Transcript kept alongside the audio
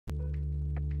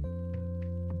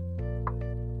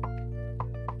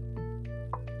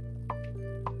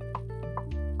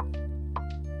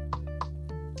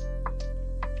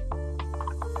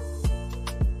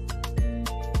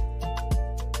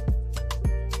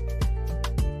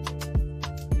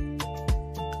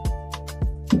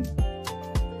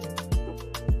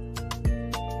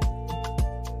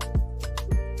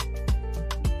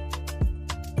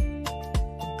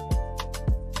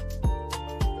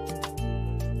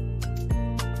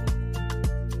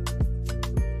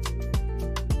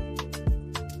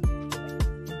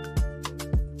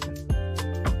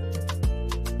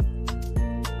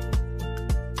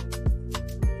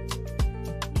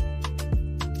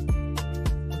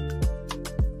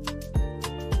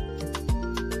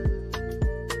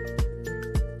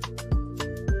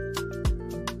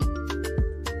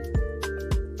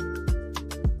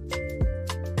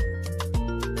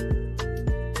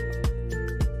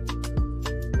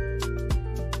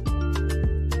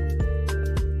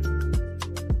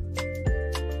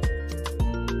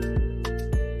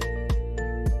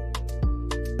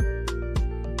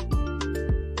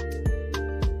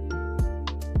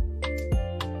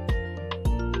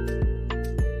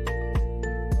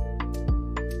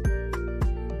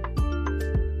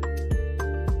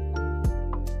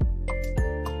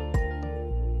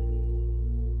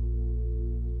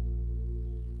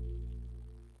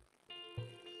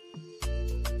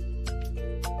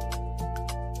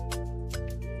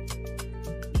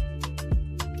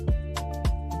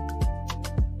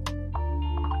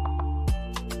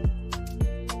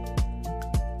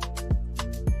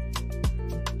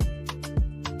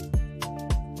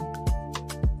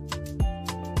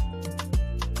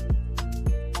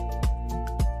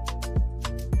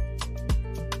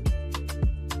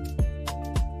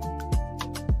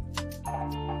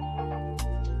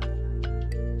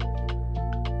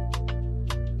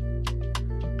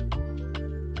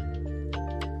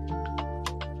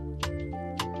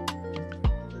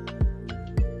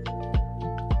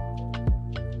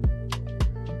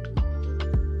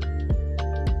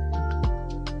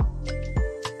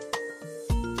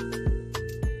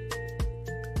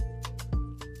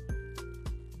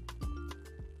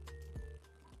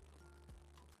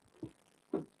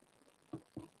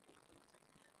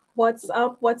What's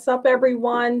up? What's up,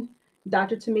 everyone?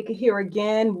 Dr. Tamika here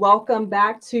again. Welcome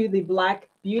back to the Black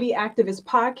Beauty Activist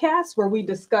Podcast, where we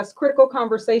discuss critical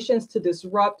conversations to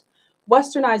disrupt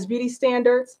westernized beauty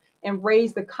standards and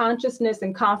raise the consciousness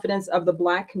and confidence of the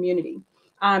Black community.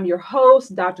 I'm your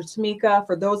host, Dr. Tamika.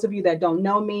 For those of you that don't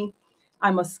know me,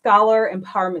 I'm a scholar,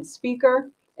 empowerment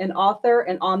speaker, an author,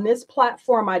 and on this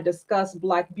platform, I discuss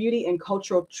Black beauty and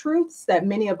cultural truths that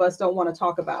many of us don't want to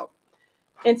talk about.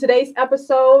 In today's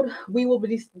episode, we will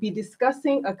be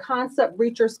discussing a concept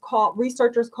researchers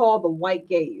call the white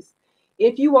gaze.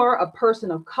 If you are a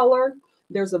person of color,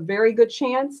 there's a very good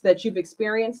chance that you've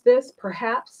experienced this.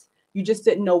 Perhaps you just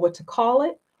didn't know what to call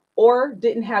it or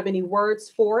didn't have any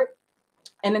words for it.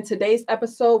 And in today's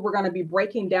episode, we're going to be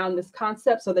breaking down this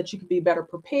concept so that you can be better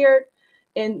prepared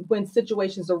and when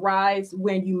situations arise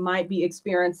when you might be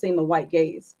experiencing the white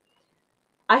gaze.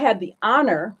 I had the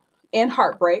honor and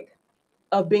heartbreak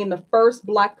of being the first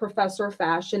Black professor of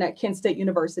fashion at Kent State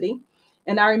University.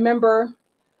 And I remember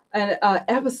an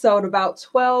episode about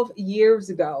 12 years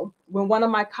ago when one of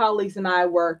my colleagues and I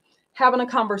were having a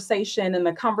conversation, and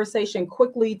the conversation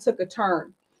quickly took a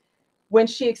turn when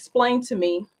she explained to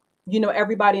me, you know,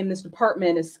 everybody in this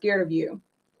department is scared of you.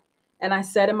 And I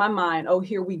said in my mind, oh,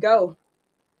 here we go.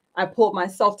 I pulled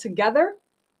myself together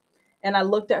and I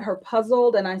looked at her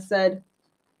puzzled and I said,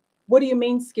 what do you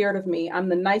mean scared of me? I'm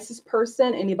the nicest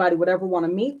person anybody would ever want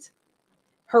to meet.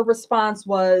 Her response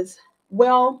was,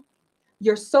 well,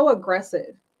 you're so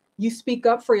aggressive. You speak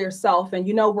up for yourself and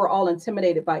you know we're all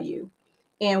intimidated by you.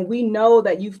 And we know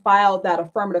that you filed that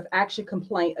affirmative action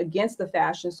complaint against the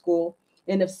fashion school.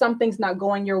 And if something's not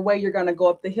going your way, you're going to go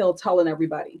up the hill telling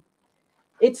everybody.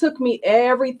 It took me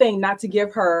everything not to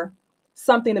give her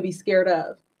something to be scared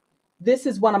of. This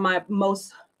is one of my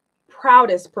most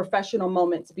proudest professional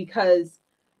moments because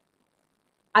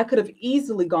I could have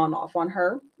easily gone off on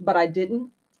her, but I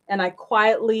didn't. And I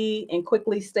quietly and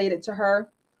quickly stated to her,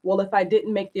 well, if I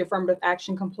didn't make the affirmative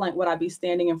action complaint, would I be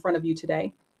standing in front of you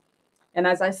today? And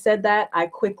as I said that, I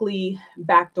quickly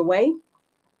backed away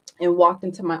and walked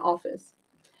into my office.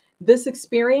 This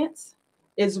experience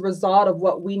is a result of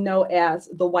what we know as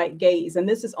the white gaze. And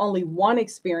this is only one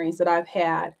experience that I've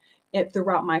had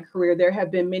throughout my career. There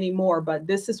have been many more, but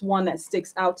this is one that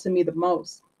sticks out to me the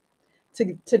most.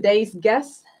 Today's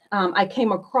guest, I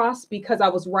came across because I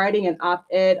was writing an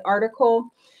op-ed article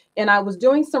and I was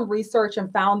doing some research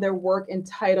and found their work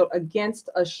entitled Against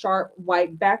a Sharp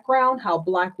White Background, How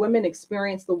Black Women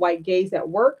Experience the White Gaze at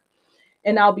Work.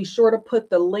 And I'll be sure to put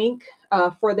the link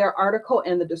for their article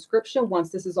in the description once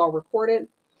this is all recorded.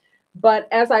 But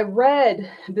as I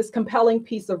read this compelling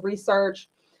piece of research,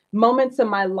 moments in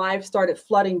my life started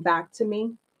flooding back to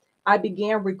me. I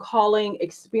began recalling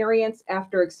experience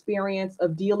after experience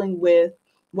of dealing with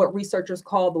what researchers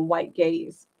call the white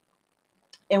gaze.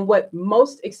 And what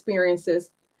most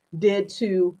experiences did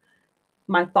to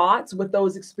my thoughts, what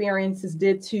those experiences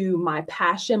did to my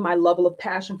passion, my level of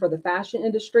passion for the fashion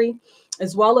industry,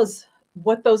 as well as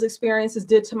what those experiences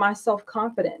did to my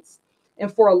self-confidence.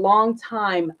 And for a long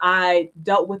time, I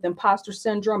dealt with imposter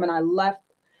syndrome and I let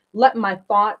my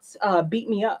thoughts beat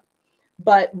me up.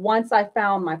 But once I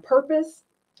found my purpose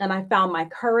and I found my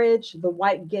courage, the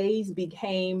white gaze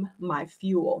became my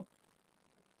fuel.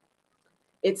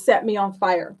 It set me on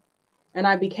fire and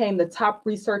I became the top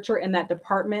researcher in that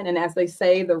department. And as they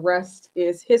say, the rest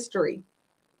is history.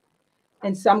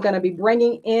 And so I'm going to be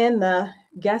bringing in the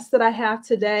guest that I have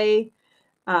today.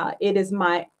 It is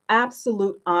my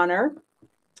absolute honor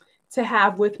to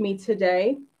have with me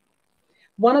today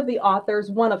one of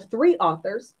three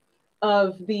authors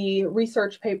of the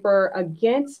research paper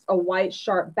Against a White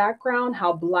Sharp Background,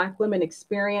 How Black Women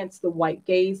Experience the White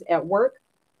Gaze at Work.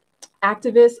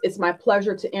 Activist, it's my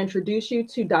pleasure to introduce you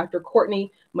to Dr.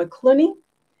 Courtney McClooney,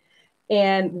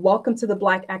 and welcome to the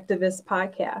Black Activist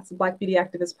Podcast, Black Beauty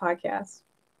Activist Podcast.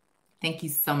 Thank you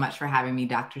so much for having me,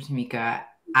 Dr. Tamika.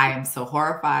 I am so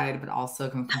horrified, but also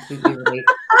can completely relate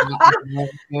to the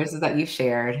experiences that you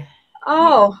shared.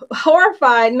 Oh,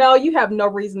 horrified. No, you have no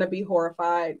reason to be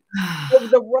horrified.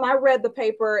 When I read the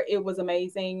paper, it was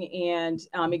amazing. And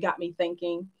it got me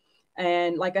thinking.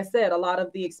 And like I said, a lot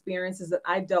of the experiences that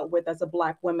I dealt with as a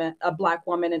Black woman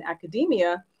in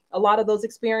academia, a lot of those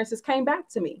experiences came back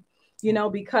to me, you know,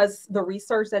 because the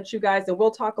research that you guys, and we'll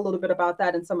talk a little bit about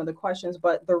that in some of the questions,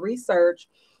 but the research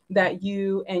that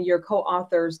you and your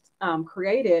co-authors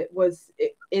created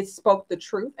it spoke the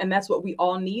truth. And that's what we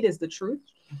all need, is the truth.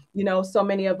 You know, so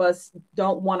many of us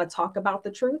don't want to talk about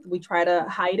the truth. We try to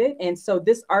hide it. And so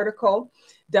this article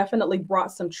definitely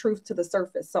brought some truth to the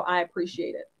surface. So I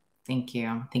appreciate it. Thank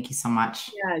you. Thank you so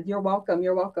much. Yeah, you're welcome.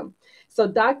 You're welcome. So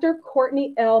Dr.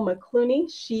 Courtney L. McClooney,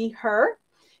 she, her,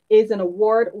 is an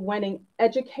award-winning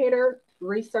educator,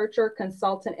 researcher,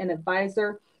 consultant, and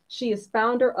advisor. She is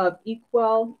founder of is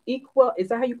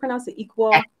that how you pronounce it?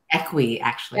 Equi,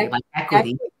 actually, like Equi,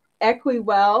 equity.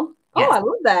 Equiwell. Oh, Yes. I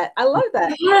love that. I love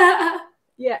that.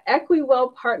 Yeah,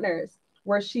 Equiwell Partners,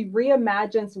 where she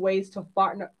reimagines ways to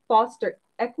foster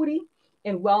equity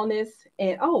and wellness.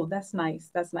 And oh, that's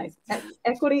nice. That's nice.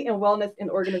 Equity and wellness in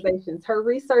organizations. Her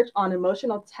research on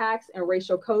emotional tax and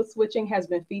racial code switching has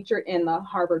been featured in the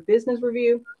Harvard Business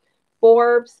Review,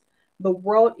 Forbes, the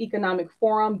World Economic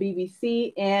Forum,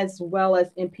 BBC, as well as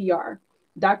NPR.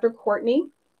 Dr. Courtney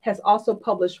has also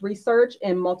published research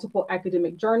in multiple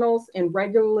academic journals and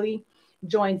regularly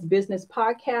joins business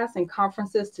podcasts and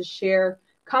conferences to share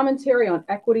commentary on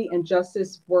equity and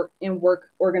justice work in work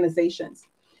organizations.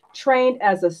 Trained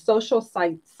as a social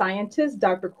scientist,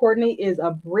 Dr. Courtney is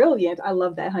a brilliant, I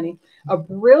love that, honey, a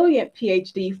brilliant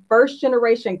PhD, first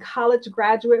generation college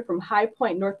graduate from High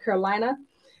Point, North Carolina,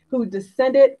 who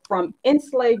descended from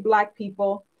enslaved Black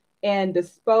people and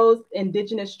disposed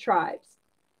indigenous tribes.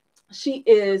 She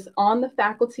is on the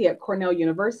faculty at Cornell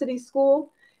University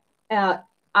School.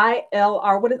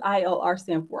 ILR, what does ILR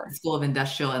stand for? School of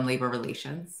Industrial and Labor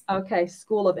Relations. Okay,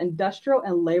 School of Industrial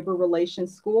and Labor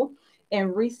Relations School,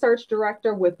 and research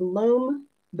director with Loom,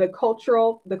 the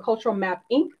Cultural Map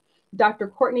Inc. Dr.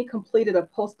 Courtney completed a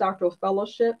postdoctoral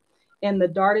fellowship in the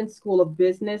Darden School of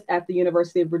Business at the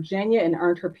University of Virginia and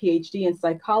earned her PhD in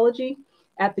psychology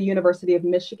at the University of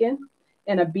Michigan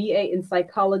and a BA in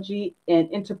psychology and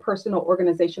interpersonal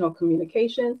organizational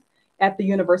communications at the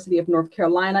University of North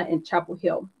Carolina in Chapel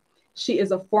Hill. She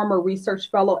is a former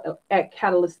research fellow at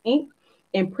Catalyst Inc.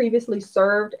 and previously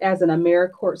served as an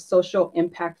AmeriCorps Social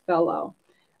Impact Fellow.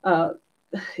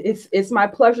 It's my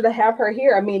pleasure to have her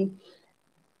here. I mean,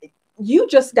 you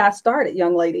just got started,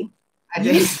 young lady.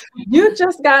 You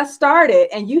just got started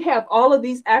and you have all of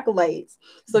these accolades.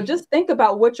 So just think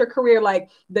about what your career, like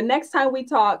the next time we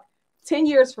talk 10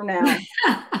 years from now,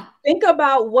 think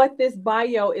about what this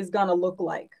bio is going to look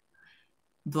like.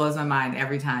 Blows my mind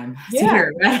every time. Yeah.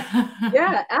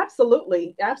 Yeah,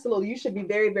 absolutely. Absolutely. You should be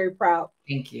very, very proud.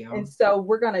 Thank you. And so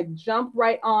we're going to jump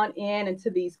right on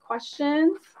into these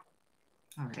questions.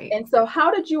 All right. And so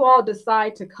how did you all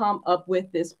decide to come up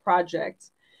with this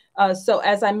project? So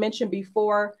as I mentioned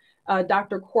before,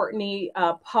 Dr. Courtney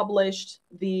published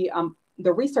the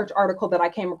research article that I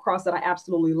came across that I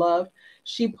absolutely loved.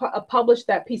 She published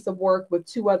that piece of work with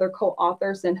two other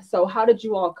co-authors. And so how did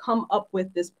you all come up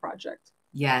with this project?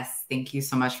 Yes, thank you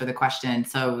so much for the question.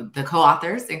 So the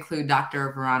co-authors include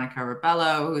Dr. Veronica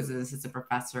Rebello, who is an assistant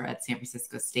professor at San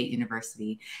Francisco State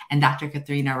University, and Dr.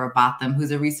 Katharina Robotham,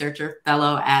 who's a researcher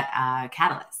fellow at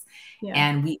Catalyst. Yeah.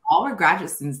 And we all were graduate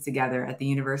students together at the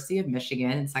University of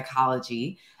Michigan in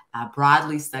psychology,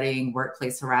 broadly studying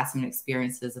workplace harassment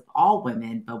experiences of all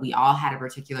women, but we all had a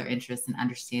particular interest in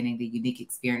understanding the unique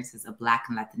experiences of Black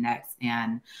and Latinx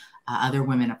and other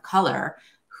women of color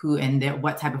who and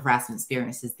what type of harassment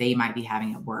experiences they might be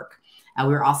having at work. We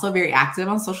were also very active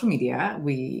on social media.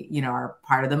 We, are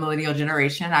part of the millennial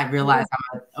generation. I realized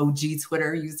I'm an OG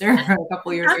Twitter user a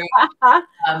couple of years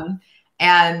ago.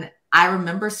 And I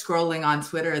remember scrolling on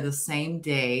Twitter the same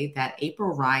day that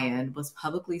April Ryan was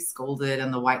publicly scolded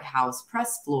on the White House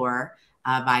press floor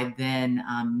by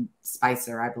then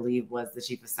Spicer, I believe, was the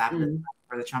chief of staff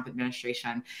for the Trump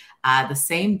administration. The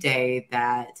same day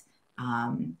that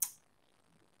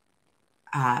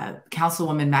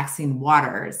Councilwoman Maxine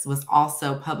Waters was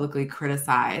also publicly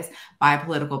criticized by a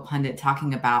political pundit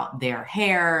talking about their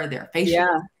hair, their facial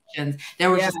expressions. There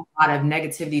was just a lot of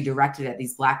negativity directed at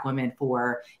these Black women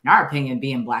for, in our opinion,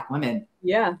 being Black women.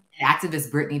 Yeah.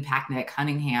 Activist Brittany Packnett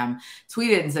Cunningham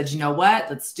tweeted and said, you know what,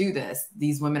 let's do this.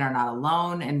 These women are not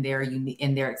alone in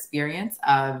their experience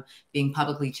of being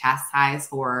publicly chastised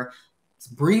for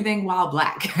breathing while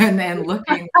Black and then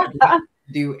looking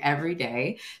do every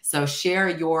day. So share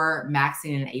your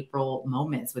Maxine and April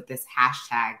moments with this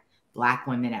hashtag Black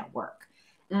Women at Work.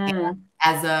 And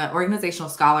as an organizational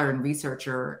scholar and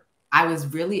researcher, I was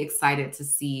really excited to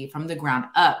see from the ground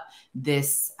up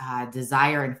this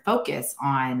desire and focus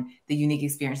on the unique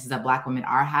experiences that Black women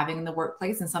are having in the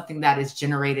workplace and something that is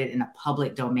generated in a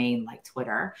public domain like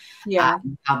Twitter. Yeah.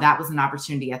 How that was an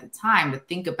opportunity at the time to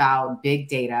think about big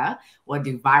data. What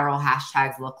do viral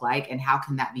hashtags look like? And how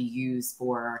can that be used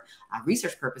for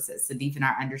research purposes to deepen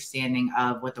our understanding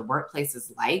of what the workplace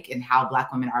is like and how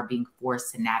Black women are being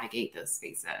forced to navigate those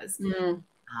spaces.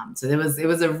 So it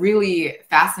was a really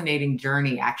fascinating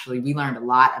journey. Actually, we learned a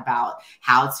lot about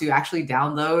how to actually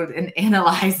download and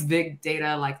analyze big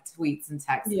data like tweets and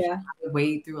texts, Yeah.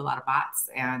 wade through a lot of bots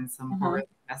and some horrific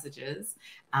messages,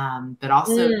 but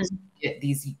also get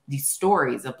these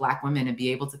stories of Black women and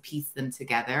be able to piece them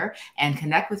together and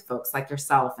connect with folks like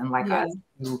yourself and like us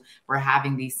who were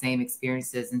having these same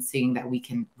experiences, and seeing that we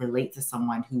can relate to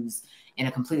someone who's in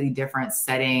a completely different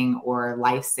setting or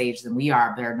life stage than we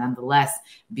are, but are nonetheless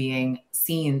being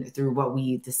seen through what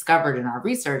we discovered in our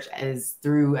research as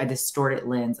through a distorted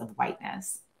lens of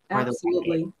whiteness.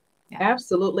 Absolutely.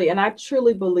 Absolutely. And I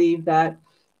truly believe that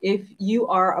if you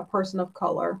are a person of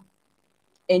color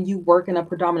and you work in a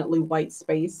predominantly white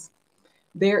space,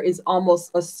 there is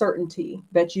almost a certainty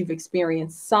that you've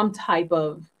experienced some type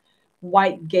of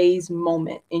white gaze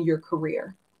moment in your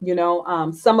career. You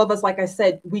know, some of us, like I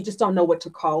said, we just don't know what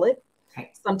to call it.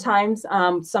 Sometimes,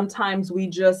 sometimes we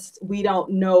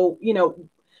don't know, you know,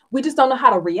 we just don't know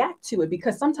how to react to it,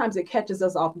 because sometimes it catches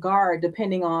us off guard,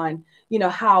 depending on, you know,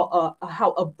 how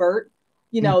avert,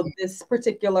 you know, this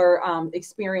particular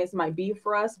experience might be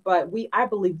for us. But I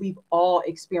believe we've all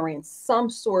experienced some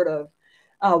sort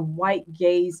of white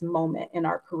gaze moment in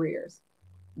our careers.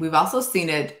 We've also seen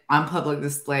it on public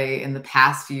display in the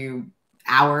past few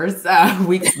hours,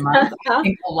 weeks, months. I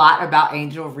think a lot about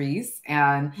Angel Reese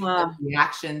and the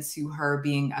reaction to her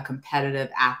being a competitive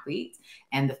athlete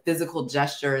and the physical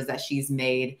gestures that she's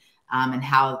made, and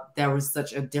how there was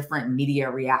such a different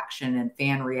media reaction and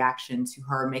fan reaction to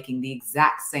her making the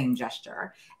exact same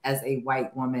gesture as a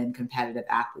white woman competitive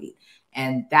athlete.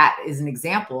 And that is an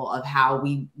example of how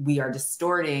we are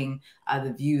distorting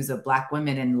the views of Black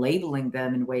women and labeling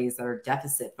them in ways that are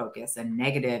deficit focused and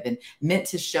negative, and meant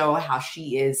to show how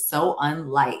she is so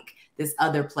unlike this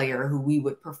other player who we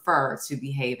would prefer to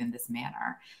behave in this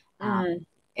manner.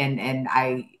 And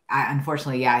I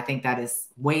unfortunately, I think that is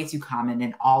way too common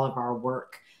in all of our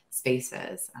work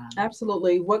spaces.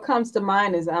 Absolutely. What comes to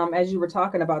mind is, as you were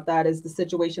talking about that, is the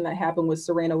situation that happened with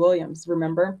Serena Williams,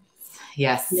 remember?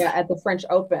 Yes. Yeah, at the French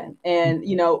Open. And,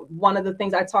 you know, one of the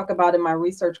things I talk about in my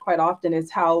research quite often is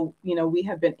how, you know, we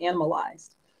have been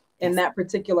animalized in that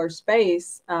particular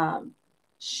space.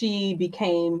 She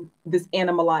became this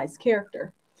animalized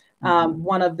character.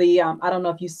 One of the, I don't know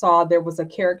if you saw, there was a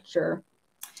caricature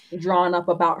drawn up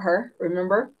about her,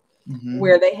 remember?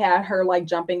 Where they had her like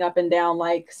jumping up and down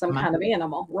like some kind of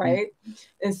animal, right?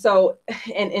 And so,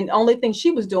 and only thing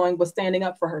she was doing was standing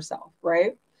up for herself,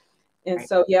 right? And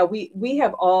so, yeah, we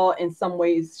have all in some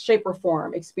ways, shape or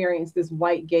form, experienced this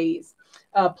white gaze.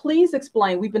 Please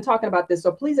explain, we've been talking about this,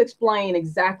 so please explain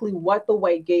exactly what the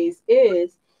white gaze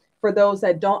is for those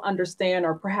that don't understand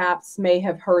or perhaps may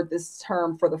have heard this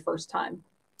term for the first time.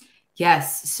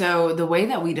 Yes. So the way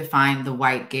that we define the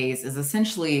white gaze is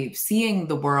essentially seeing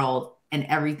the world and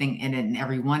everything in it and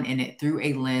everyone in it through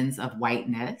a lens of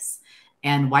whiteness.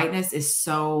 And whiteness is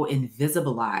so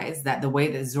invisibilized that the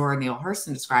way that Zora Neale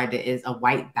Hurston described it is a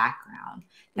white background,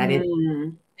 that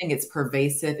it's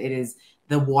pervasive. It is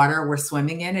the water we're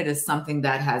swimming in. It is something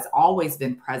that has always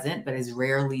been present, but is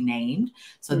rarely named.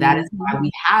 So that is why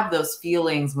we have those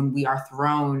feelings when we are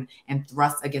thrown and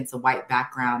thrust against a white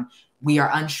background. We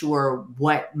are unsure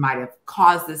what might have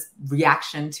caused this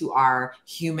reaction to our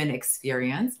human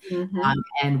experience.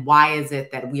 And why is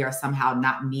it that we are somehow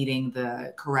not meeting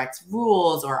the correct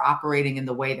rules or operating in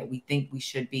the way that we think we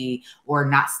should be, or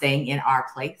not staying in our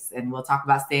place. And we'll talk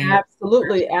about staying.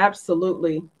 Absolutely.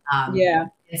 Absolutely. Yeah.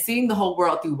 And seeing the whole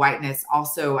world through whiteness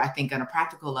also, I think on a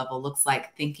practical level, looks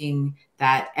like thinking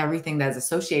that everything that is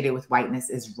associated with whiteness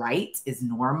is right, is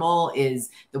normal, is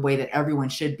the way that everyone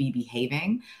should be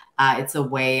behaving. It's a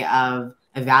way of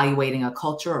evaluating a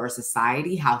culture or a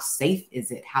society. How safe is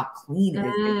it? How clean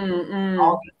is it?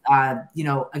 All you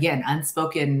know, again,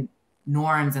 unspoken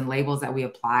norms and labels that we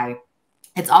apply.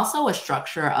 It's also a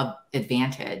structure of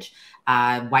advantage.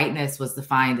 Whiteness was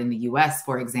defined in the US,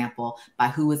 for example, by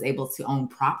who was able to own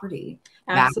property.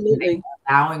 Absolutely.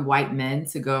 Allowing white men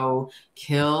to go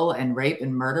kill and rape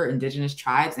and murder indigenous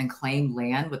tribes and claim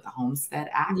land with the Homestead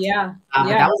Act. Yeah. But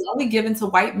that was only given to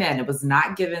white men. It was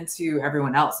not given to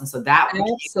everyone else. And so that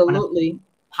absolutely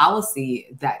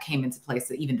policy that came into place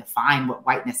to even define what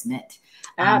whiteness meant.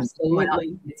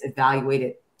 Absolutely. It's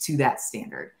evaluated to that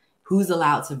standard. Who's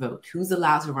allowed to vote? Who's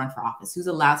allowed to run for office? Who's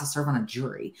allowed to serve on a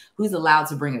jury? Who's allowed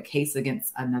to bring a case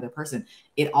against another person?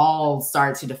 It all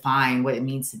started to define what it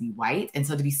means to be white. And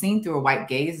so to be seen through a white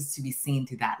gaze is to be seen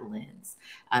through that lens,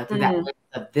 through that lens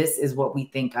of this is what we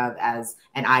think of as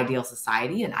an ideal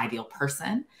society, an ideal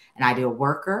person, an ideal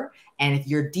worker. And if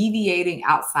you're deviating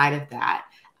outside of that,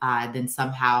 then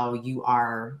somehow you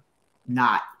are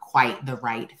not quite the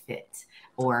right fit,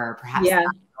 or perhaps Yeah.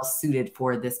 not well suited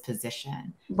for this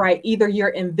position. Right. Either you're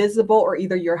invisible or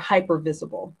either you're hyper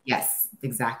visible. Yes,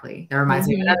 exactly. That reminds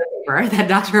me of another paper that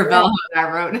Dr. Rebello and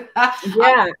I wrote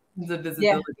Yeah. on the Yeah.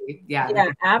 visibility. Yeah. Yeah,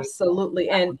 absolutely.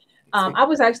 And I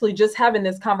was actually just having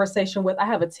this conversation with, I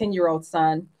have a 10-year-old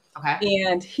son. Okay.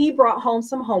 And he brought home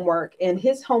some homework, and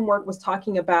his homework was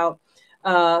talking about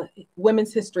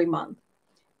Women's History Month.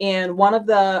 And one of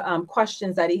the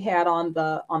questions that he had on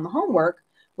the homework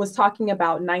was talking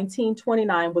about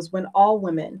 1929 was when all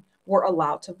women were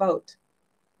allowed to vote.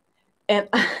 And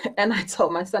and I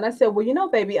told my son, I said, well, you know,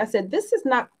 baby, I said, this is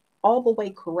not all the way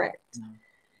correct. No.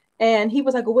 And he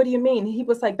was like, well, what do you mean? He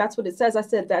was like, that's what it says. I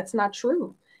said, that's not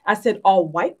true. I said, all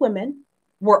white women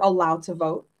were allowed to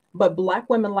vote, but black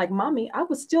women like mommy, I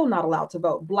was still not allowed to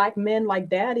vote. Black men like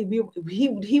daddy,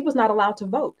 he was not allowed to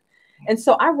vote. And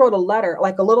so I wrote a letter,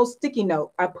 like a little sticky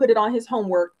note. I put it on his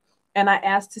homework, and I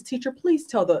asked his teacher, please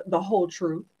tell the whole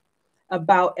truth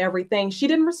about everything. She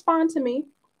didn't respond to me,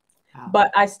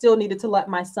 but I still needed to let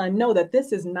my son know that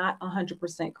this is not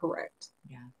 100% correct.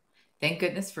 Yeah. Thank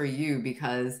goodness for you,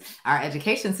 because our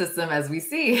education system, as we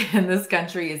see in this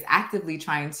country, is actively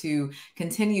trying to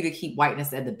continue to keep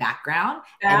whiteness in the background.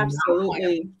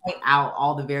 Absolutely. And point out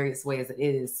all the various ways that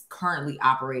it is currently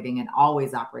operating and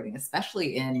always operating,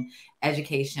 especially in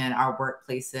education, our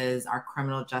workplaces, our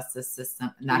criminal justice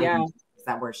system, not even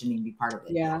that word shouldn't even be part of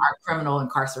it. Yeah. Our criminal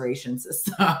incarceration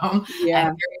system and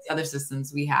various other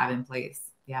systems we have in place.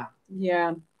 Yeah.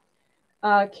 Yeah.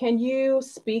 Can you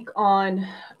speak on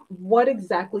what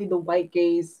exactly the white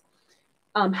gaze,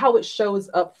 how it shows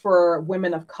up for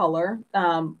women of color?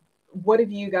 What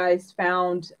have you guys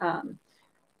found?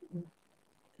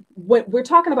 We're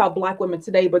talking about Black women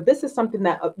today, but this is something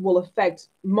that will affect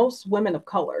most women of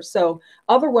color. So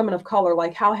other women of color,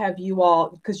 like how have you all,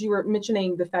 because you were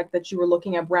mentioning the fact that you were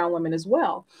looking at brown women as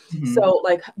well. Mm-hmm. So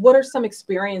like, what are some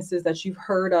experiences that you've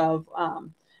heard of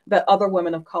that other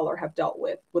women of color have dealt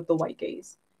with the white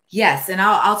gaze? Yes. And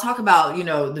I'll talk about, you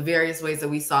know, the various ways that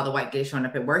we saw the white gaze showing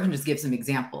up at work and just give some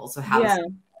examples of how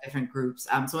different groups.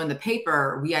 So in the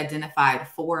paper, we identified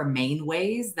 4 main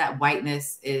ways that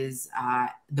whiteness is,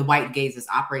 the white gaze is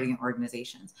operating in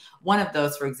organizations. One of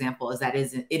those, for example, is that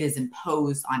it is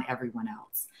imposed on everyone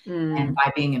else. And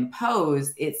by being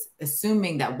imposed, it's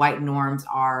assuming that white norms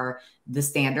are the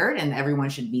standard and everyone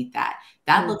should meet that.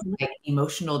 That looks like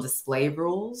emotional display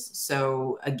rules.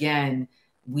 So again,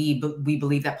 we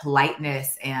believe that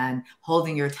politeness and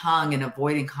holding your tongue and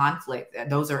avoiding conflict,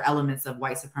 those are elements of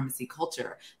white supremacy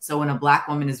culture. So when a Black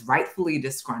woman is rightfully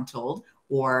disgruntled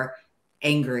or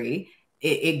angry,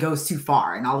 it goes too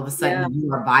far. And all of a sudden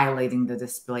you are violating the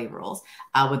display rules.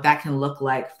 What that can look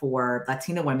like for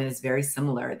Latina women is very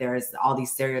similar. There's all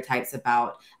these stereotypes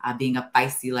about being a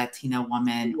feisty Latina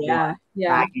woman or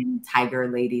dragon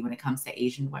tiger lady when it comes to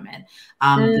Asian women.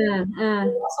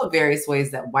 There's also various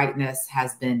ways that whiteness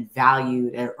has been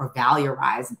valued or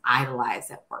valorized and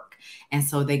idolized at work. And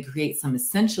so they create some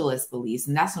essentialist beliefs.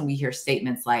 And that's when we hear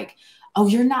statements like, oh,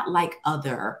 you're not like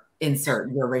other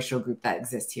insert your racial group that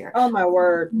exists here. Oh my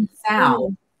word.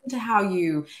 Sound to how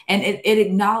you, and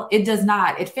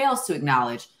it fails to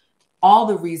acknowledge all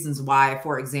the reasons why,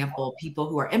 for example, people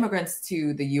who are immigrants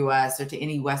to the US or to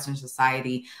any Western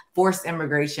society, forced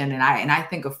immigration. And I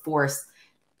think of force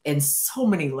in so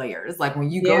many layers. Like when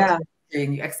you go to the country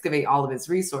and you excavate all of its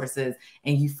resources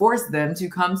and you force them to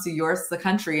come to the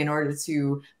country in order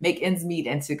to make ends meet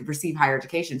and to receive higher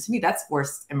education. To me, that's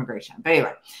forced immigration. But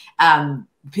anyway,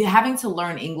 having to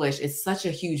learn English is such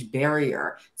a huge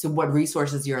barrier to what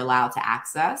resources you're allowed to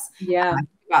access. I think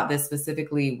about this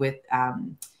specifically with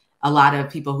a lot of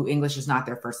people who English is not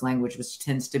their first language, which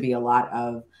tends to be a lot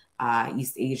of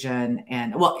East Asian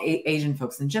and Asian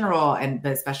folks in general,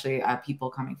 but especially people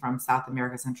coming from South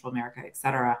America, Central America, et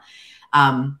cetera.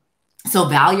 So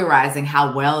valorizing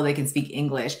how well they can speak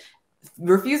English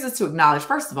refuses to acknowledge,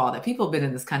 first of all, that people have been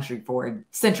in this country for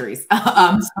centuries.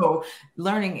 So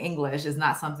learning English is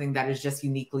not something that is just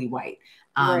uniquely white.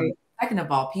 Second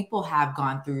of all, people have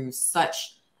gone through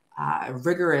such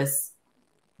rigorous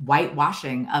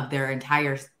whitewashing of their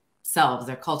entire selves,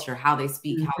 their culture, how they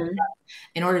speak, how they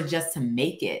in order just to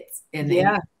make it. And they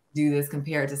do this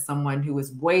compared to someone who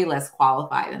is way less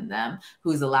qualified than them,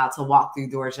 who's allowed to walk through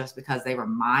doors just because they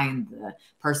remind the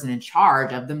person in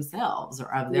charge of themselves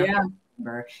or of their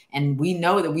member. And we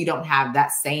know that we don't have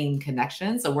that same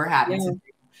connection. So we're having to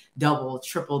double,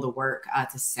 triple the work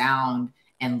to sound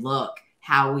and look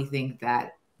how we think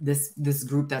that this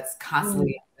group that's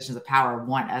constantly in positions of power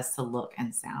want us to look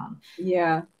and sound.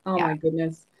 Oh my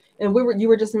goodness. And you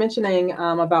were just mentioning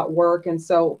about work. And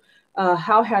so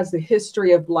How has the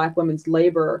history of Black women's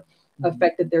labor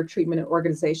affected their treatment in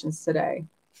organizations today?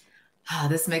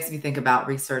 This makes me think about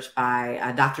research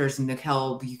by doctors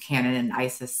Nicole Buchanan and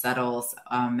Isis Settles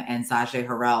and Sajay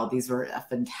Harrell. These were a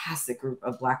fantastic group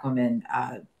of Black women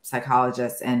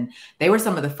psychologists, and they were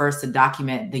some of the first to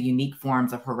document the unique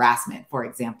forms of harassment, for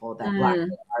example, that Black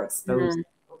women are exposed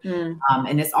to.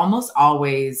 And it's almost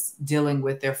always dealing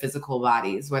with their physical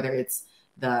bodies, whether it's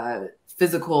the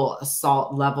physical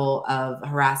assault level of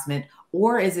harassment,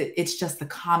 or it's just the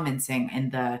commenting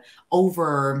and the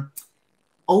over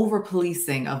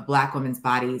policing of Black women's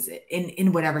bodies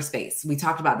in whatever space. We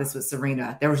talked about this with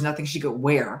Serena. There was nothing she could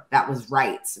wear that was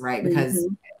right? Because at the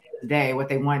end of the day, what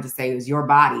they wanted to say was your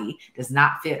body does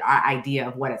not fit our idea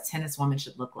of what a tennis woman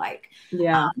should look like.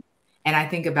 Yeah. And I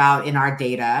think about in our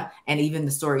data and even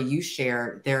the story you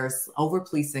shared, there's over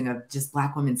policing of just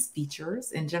Black women's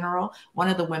features in general. One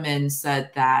of the women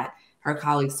said that her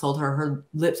colleagues told her her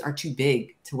lips are too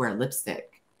big to wear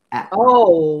lipstick at work.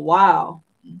 Oh, wow.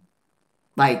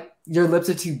 Like, your lips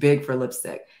are too big for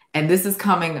lipstick. And this is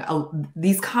coming,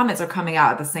 these comments are coming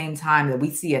out at the same time that we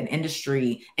see an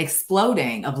industry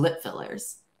exploding of lip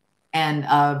fillers and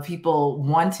of people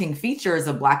wanting features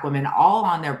of Black women all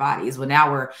on their bodies. Well,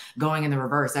 now we're going in the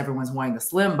reverse. Everyone's wanting the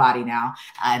slim body now,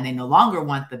 and they no longer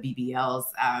want the BBLs.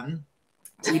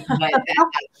 But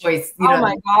that choice, you know, oh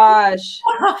my gosh,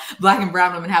 Black and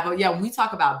brown women have. But yeah, when we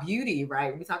talk about beauty,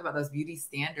 right? We talk about those beauty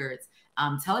standards.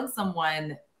 Telling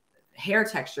someone hair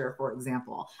texture, for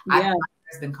example, I find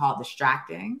it's been called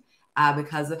distracting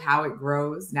because of how it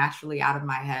grows naturally out of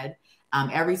my head.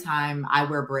 Every time I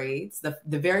wear braids, the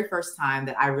very first time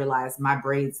that I realized my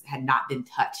braids had not been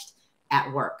touched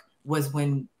at work was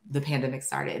when the pandemic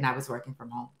started and I was working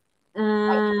from home.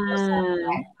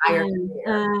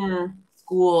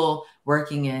 School,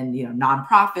 working in, you know,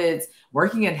 nonprofits,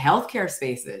 working in healthcare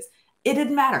spaces. It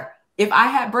didn't matter. If I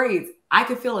had braids, I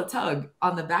could feel a tug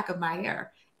on the back of my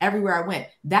hair everywhere I went.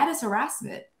 That is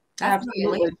harassment. That's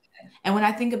absolutely. And when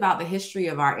I think about the history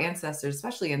of our ancestors,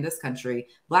 especially in this country,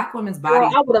 Black women's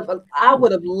bodies. Girl, I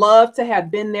would have loved to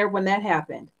have been there when that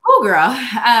happened. Oh, girl.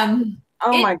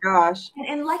 Oh my gosh.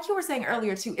 And like you were saying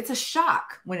earlier too, it's a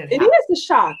shock when it happens. It is a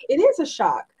shock. It is a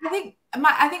shock. I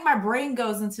think my brain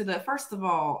goes into the, first of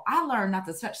all, I learned not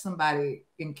to touch somebody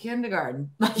in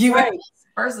kindergarten. Right.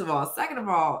 First of all. Second of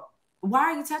all, why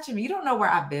are you touching me? You don't know where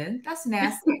I've been. That's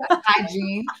nasty. That's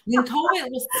hygiene. When COVID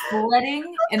was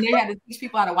spreading and they had to teach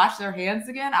people how to wash their hands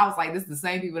again, I was like, this is the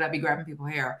same people that be grabbing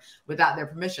people's hair without their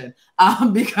permission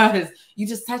because you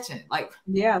just touch it. Like,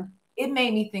 yeah, it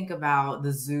made me think about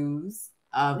the zoos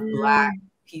of Black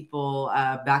people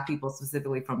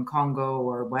specifically from Congo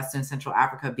or Western Central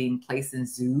Africa being placed in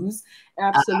zoos.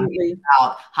 Absolutely.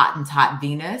 About Hottentot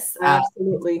Venus.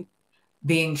 Absolutely.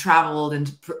 Being traveled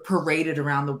and paraded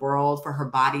around the world for her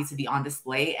body to be on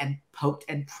display and poked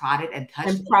and prodded and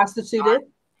touched. And prostituted.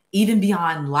 Even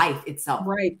beyond life itself.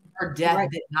 Right. Her death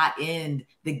did not end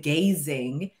the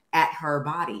gazing at her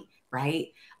body, right?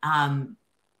 And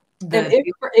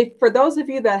if for those of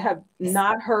you that have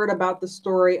not heard about the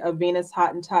story of Venus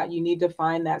Hottentot, you need to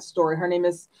find that story. Her name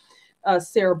is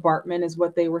Sarah Bartman, is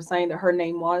what they were saying that her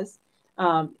name was.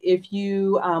 If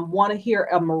you want to hear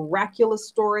a miraculous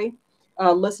story,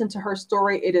 listen to her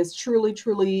story. It is truly,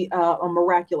 truly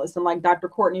miraculous. And like Dr.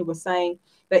 Courtney was saying,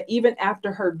 that even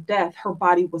after her death, her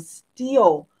body was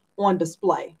still on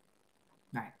display.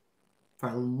 Right. For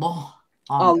a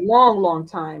long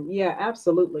time. Yeah,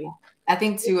 absolutely. I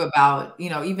think too about, you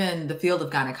know, even the field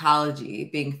of gynecology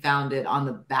being founded on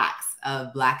the backs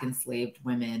of Black enslaved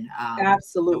women.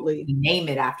 Absolutely. We name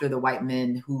it after the white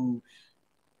men who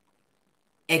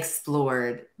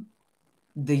explored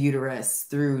the uterus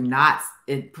through not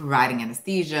providing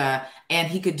anesthesia, and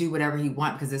he could do whatever he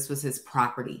wanted because this was his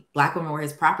property. Black women were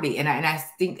his property, and I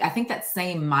think that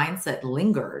same mindset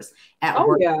lingers at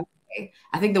work. Yeah.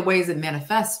 I think the ways it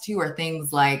manifests too are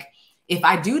things like, if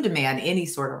I do demand any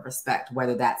sort of respect,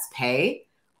 whether that's pay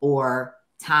or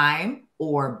time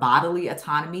or bodily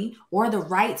autonomy or the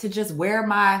right to just wear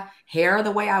my hair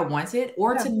the way I want it,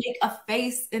 or to make a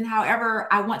face in however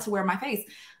I want to wear my face.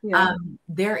 Yeah.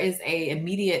 There is a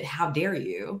immediate, how dare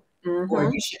you,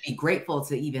 or you should be grateful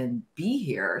to even be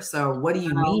here. So what do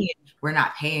you mean we're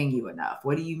not paying you enough?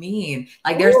 What do you mean?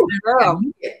 Like there's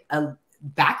a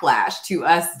backlash to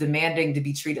us demanding to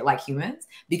be treated like humans,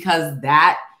 because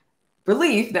that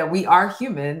belief that we are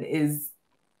human is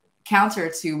counter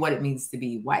to what it means to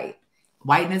be white.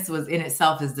 Whiteness was in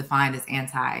itself is defined as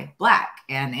anti-Black,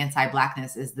 and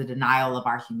anti-Blackness is the denial of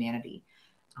our humanity.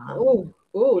 Oh,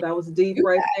 that was deep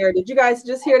right there. Did you guys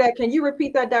just hear that? Can you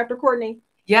repeat that, Dr. Courtney?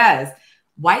 Yes.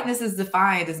 whiteness is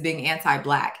defined as being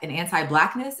anti-Black, and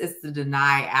anti-Blackness is to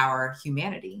deny our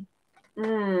humanity.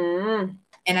 Mm.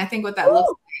 And I think what that looks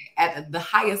like at the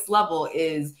highest level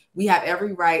is we have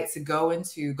every right to go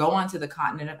onto the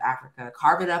continent of Africa,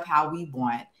 carve it up how we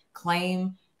want,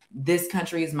 claim this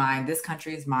country is mine, this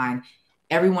country is mine.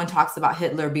 Everyone talks about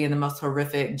Hitler being the most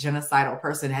horrific genocidal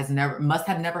person, must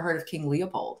have never heard of King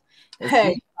Leopold.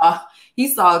 Hey.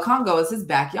 He saw Congo as his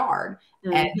backyard,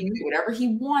 and he Mm-hmm. did whatever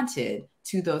he wanted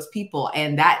to those people.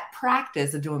 And that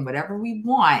practice of doing whatever we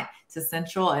want to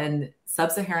Central and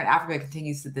Sub-Saharan Africa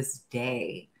continues to this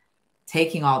day,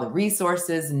 taking all the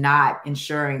resources, not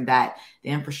ensuring that the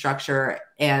infrastructure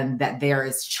and that there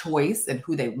is choice and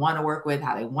who they want to work with,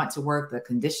 how they want to work, the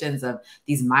conditions of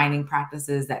these mining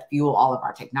practices that fuel all of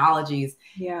our technologies.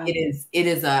 Yeah. It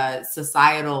is a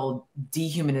societal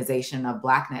dehumanization of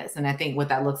Blackness. And I think what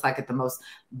that looks like at the most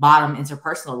bottom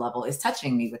interpersonal level is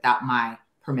touching me without my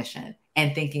permission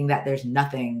and thinking that there's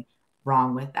nothing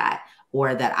wrong with that,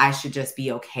 or that I should just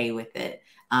be okay with it.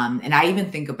 And I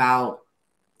even think about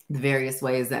the various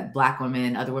ways that Black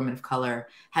women, other women of color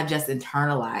have just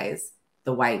internalized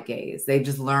the white gaze. They've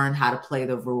just learned how to play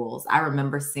the rules. I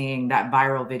remember seeing that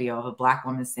viral video of a Black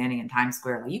woman standing in Times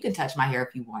Square, like, you can touch my hair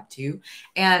if you want to.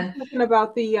 And talking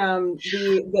about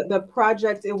the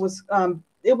project, it was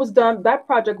done. That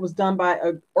project was done by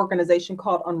an organization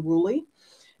called Unruly.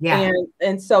 yeah,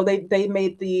 And so they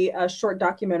made the short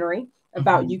documentary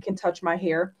about You Can Touch My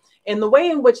Hair. And the way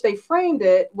in which they framed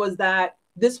it was that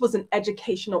this was an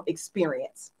educational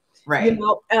experience. right.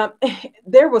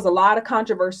 There was a lot of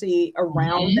controversy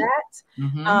around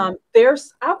that.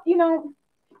 There's,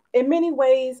 in many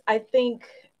ways, I think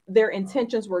their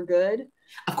intentions were good.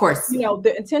 Of course.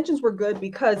 The intentions were good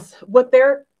because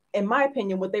in my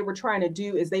opinion, what they were trying to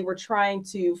do is they were trying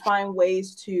to find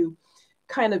ways to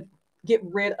kind of get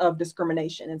rid of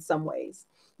discrimination in some ways,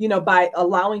 by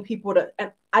allowing people to,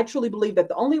 and I truly believe that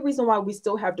the only reason why we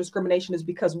still have discrimination is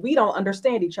because we don't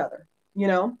understand each other, we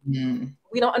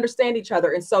don't understand each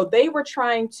other. And so they were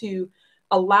trying to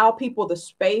allow people the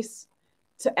space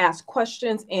to ask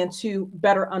questions and to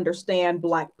better understand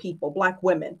Black people, Black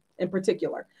women in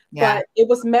particular. Yeah. But it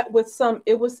was met with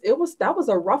that was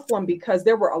a rough one because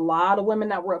there were a lot of women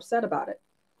that were upset about it.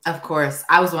 Of course,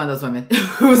 I was one of those women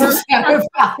who was upset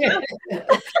about it.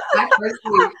 I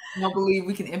personally don't believe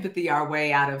we can empathy our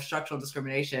way out of structural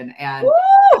discrimination. And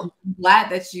I'm glad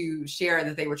that you shared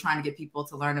that they were trying to get people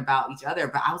to learn about each other.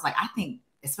 But I was like, I think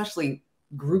especially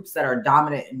groups that are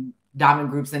dominant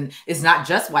groups, and it's not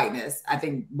just whiteness. I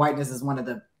think whiteness is one of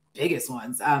the biggest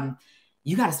ones.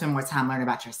 You got to spend more time learning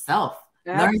about yourself,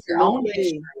 learn your own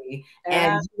history,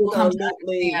 and you will come to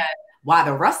understand why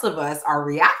the rest of us are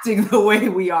reacting the way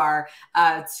we are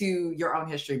to your own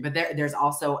history. But there's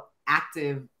also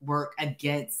active work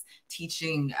against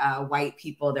teaching white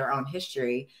people their own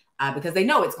history because they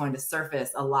know it's going to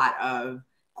surface a lot of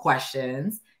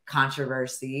questions,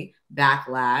 controversy,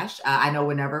 backlash. I know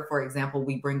whenever, for example,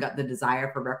 we bring up the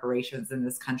desire for reparations in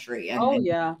this country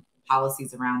and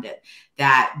policies around it,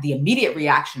 that the immediate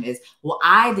reaction is, well,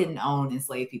 I didn't own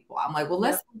enslaved people. I'm like, well,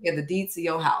 let's look at the deeds to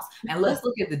your house and let's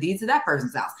look at the deeds to that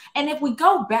person's house. And if we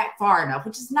go back far enough,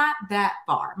 which is not that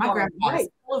far, my grandpa is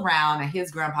still around and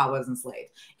his grandpa was enslaved.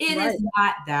 It is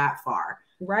not that far.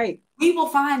 Right. We will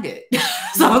find it.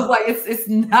 So I was like, it's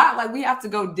not like we have to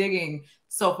go digging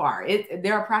so far.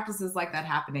 There are practices like that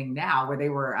happening now where they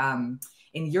were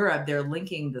in Europe, they're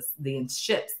linking the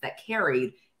ships that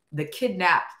carried the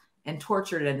kidnapped and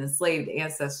tortured and enslaved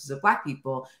ancestors of Black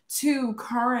people to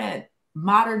current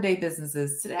modern day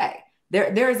businesses today.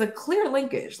 There is a clear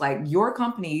linkage. Like, your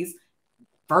company's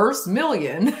first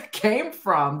million came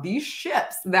from these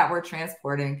ships that were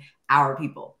transporting our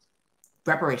people.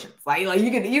 Reparations, like you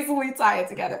can easily tie it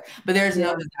together, but there's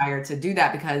no desire to do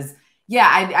that because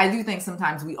I do think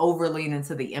sometimes we overlean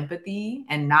into the empathy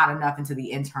and not enough into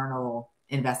the internal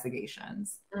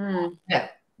investigations. Yeah,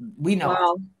 we know.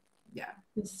 Wow.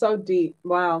 It's so deep.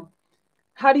 Wow.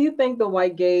 How do you think the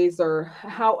white gaze, or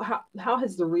how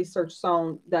has the research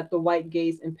shown that the white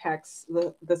gaze impacts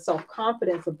the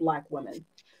self-confidence of Black women?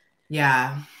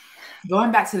 Yeah.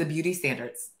 Going back to the beauty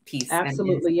standards piece.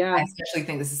 Absolutely. I especially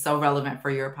think this is so relevant for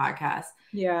your podcast.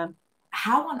 Yeah.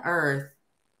 How on earth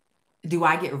do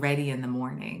I get ready in the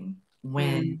morning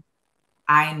when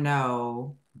I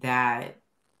know that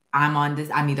I'm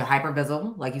either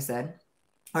hypervisible, like you said,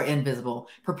 or invisible?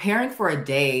 Preparing for a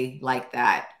day like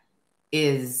that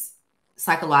is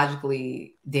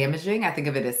psychologically damaging. I think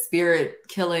of it as spirit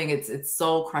killing. It's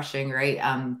soul crushing, right?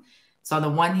 So on the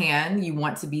one hand, you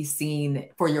want to be seen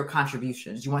for your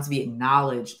contributions. You want to be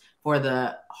acknowledged for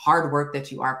the hard work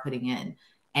that you are putting in.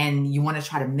 and you want to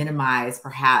try to minimize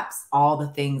perhaps all the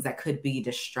things that could be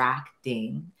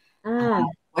distracting.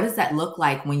 What does that look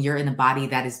like when you're in a body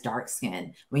that is dark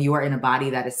skinned, when you are in a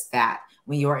body that is fat,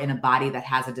 when you are in a body that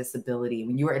has a disability,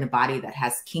 when you are in a body that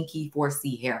has kinky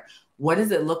 4C hair? What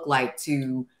does it look like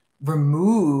to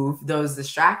remove those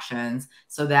distractions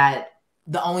so that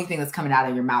the only thing that's coming out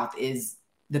of your mouth is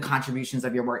the contributions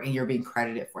of your work and you're being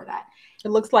credited for that? It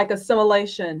looks like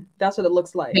assimilation. That's what it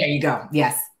looks like. There you go.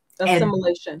 Yes.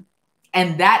 Assimilation.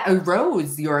 And that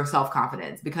erodes your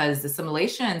self-confidence, because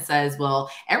assimilation says, well,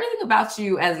 everything about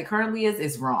you as it currently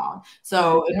is wrong.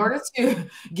 So in order to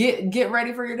get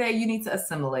ready for your day, you need to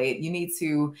assimilate. You need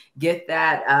to get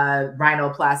that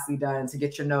rhinoplasty done to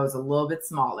get your nose a little bit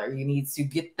smaller. You need to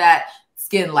get that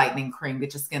skin lightening cream,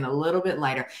 get your skin a little bit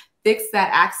lighter. Fix that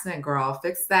accent, girl.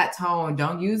 Fix that tone.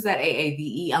 Don't use that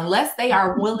AAVE unless they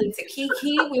are willing to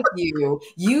kiki with you.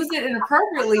 Use it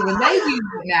inappropriately when they use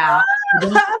it now.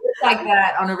 Don't like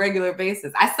that on a regular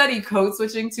basis. I study code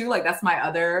switching too. Like, that's my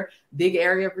other big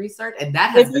area of research. And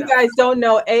that has if you guys don't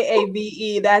know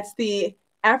AAVE, that's the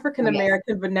African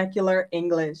American Vernacular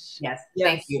English. Yes.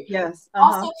 Thank you. Yes.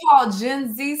 Also called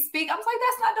Gen Z speak. I was like,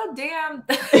 that's not no damn.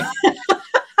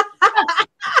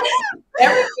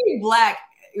 Everything Black,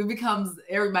 it becomes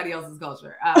everybody else's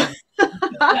culture.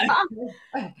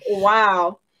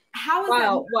 Wow. How is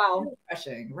that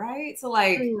refreshing, right? So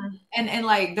like, and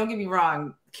like, don't get me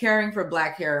wrong, caring for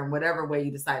Black hair in whatever way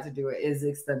you decide to do it is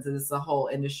expensive. It's a whole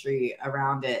industry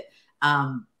around it.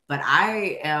 But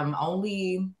I am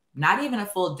only not even a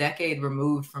full decade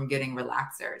removed from getting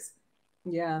relaxers.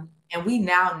 Yeah. And we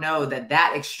now know that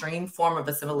that extreme form of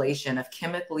assimilation, of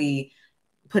chemically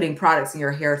putting products in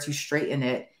your hair to straighten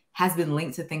it, has been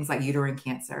linked to things like uterine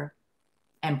cancer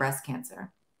and breast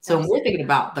cancer. So when we're thinking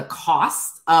about the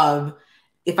cost of,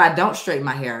 if I don't straighten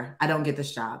my hair, I don't get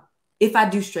this job. If I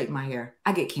do straighten my hair,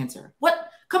 I get cancer. What?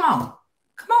 Come on.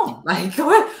 Like,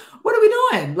 what are we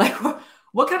doing? Like,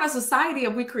 what kind of society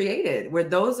have we created where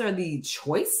those are the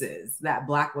choices that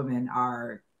Black women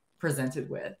are presented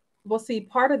with? Well, see,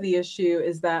 part of the issue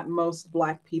is that most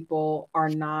Black people are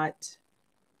not,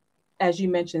 as you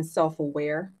mentioned,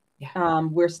 self-aware. Yeah.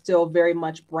 We're still very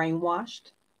much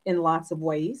brainwashed in lots of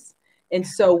ways. And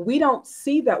so we don't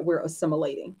see that we're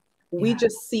assimilating. We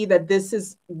just see that this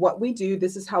is what we do.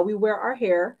 This is how we wear our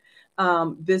hair.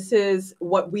 This is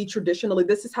what we traditionally,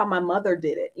 this is how my mother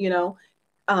did it. You know,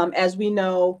 as we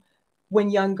know, when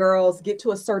young girls get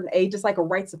to a certain age, it's like a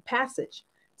rites of passage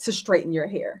to straighten your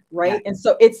hair. Right. Yeah. And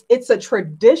so it's a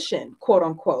tradition, quote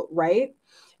unquote. Right.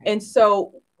 And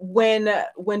so when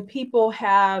people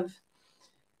have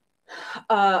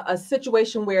a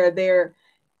situation where they're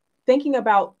thinking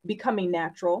about becoming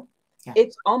natural,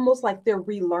 it's almost like they're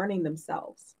relearning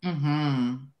themselves. They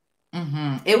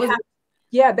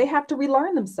have to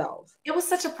relearn themselves. It was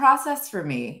such a process for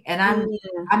me. And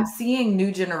I'm seeing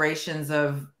new generations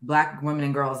of Black women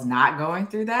and girls not going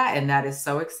through that. And that is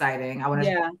so exciting. I want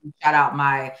to shout out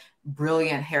my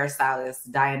brilliant hairstylist,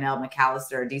 Dianelle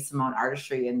McAllister, D. Simone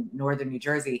Artistry in Northern New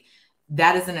Jersey.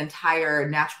 That is an entire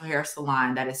natural hair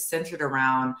salon that is centered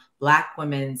around Black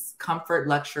women's comfort,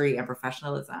 luxury, and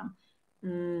professionalism.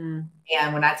 And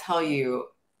when I tell you,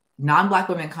 non-Black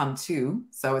women come too.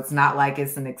 So it's not like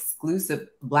it's an exclusive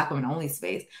Black women only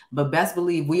space, but best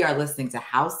believe we are listening to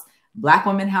Black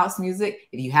women house music.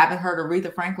 If you haven't heard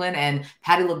Aretha Franklin and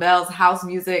Patti LaBelle's house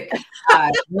music,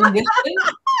 right?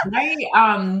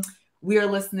 We are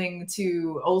listening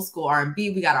to old school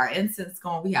R&B. We got our incense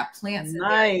going. We have plants.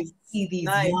 Nice. See these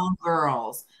young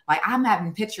girls. Like, I'm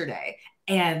having picture day.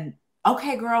 And,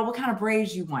 okay, girl, what kind of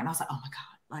braids you want? And I was like, oh my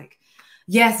God, like,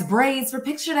 yes, braids for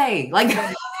picture day. Like,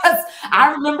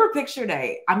 I remember picture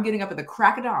day. I'm getting up at the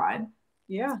crack of dawn.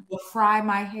 Yeah. To fry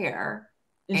my hair.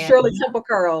 And Shirley Temple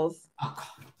curls. Oh,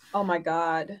 God. Oh my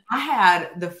God. I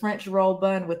had the French roll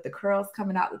bun with the curls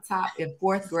coming out the top in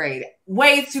 4th grade.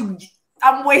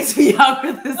 I'm way too young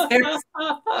for this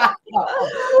hairstyle.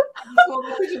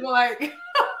 Like,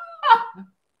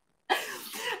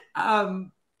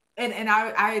 and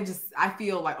I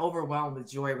feel like overwhelmed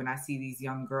with joy when I see these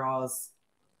young girls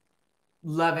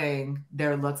loving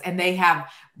their looks, and they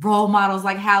have role models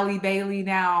like Halle Bailey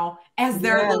now as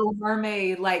their Little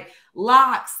Mermaid. Like,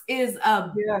 Locks is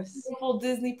a beautiful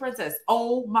Disney princess.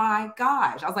 Oh my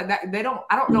gosh. I was like, I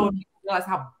don't know if you realize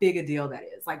how big a deal that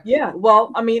is. Like,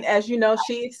 well, I mean, as you know,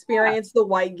 she experienced the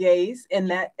white gaze, and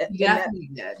that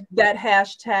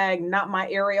hashtag not my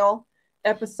Ariel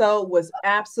episode was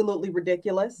absolutely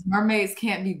ridiculous. Mermaids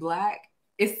can't be Black.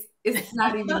 It's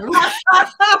not even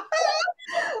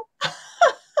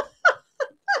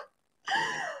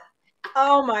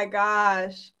Oh my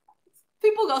gosh.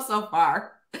 People go so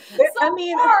far. I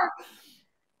mean,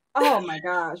 oh my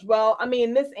gosh. Well, I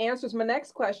mean, this answers my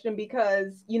next question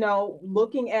because,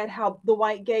 looking at how the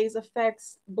white gaze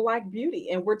affects Black beauty,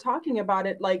 and we're talking about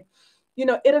it like,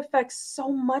 it affects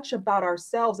so much about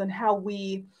ourselves and how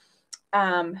we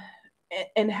um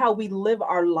and how we live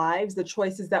our lives, the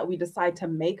choices that we decide to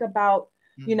make about,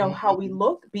 how we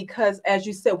look, because as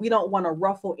you said, we don't want to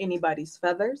ruffle anybody's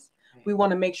feathers. We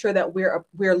want to make sure that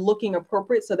we're looking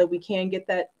appropriate so that we can get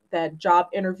that job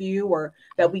interview, or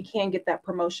that we can get that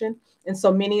promotion. And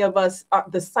so many of us,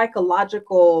 the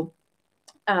psychological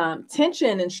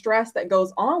tension and stress that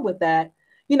goes on with that,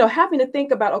 having to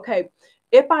think about, okay,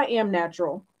 if I am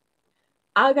natural,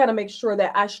 I got to make sure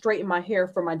that I straighten my hair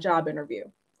for my job interview.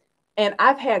 And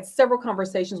I've had several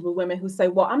conversations with women who say,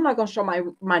 well, I'm not going to show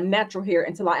my natural hair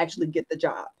until I actually get the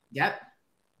job. Yep.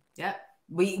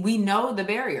 We know the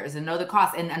barriers and know the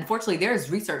cost. And unfortunately,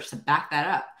 there's research to back that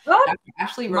up. Oh,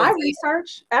 Ashley Rosette. My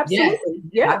research. Absolutely.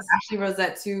 Yes. Ashley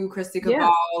Rosette too, Christy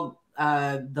Cabal,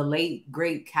 the late,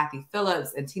 great Kathy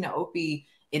Phillips, and Tina Opie.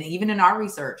 And even in our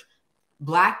research,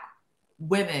 Black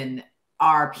women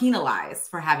are penalized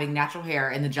for having natural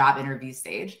hair in the job interview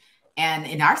stage. And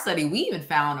in our study, we even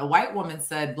found a white woman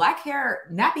said, Black hair,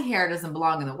 nappy hair doesn't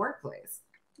belong in the workplace.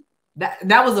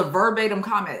 That was a verbatim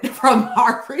comment from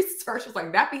our research. It's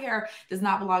like, nappy hair does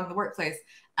not belong in the workplace.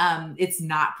 It's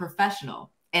not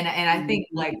professional. And I think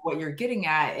like what you're getting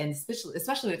at, and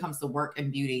especially when it comes to work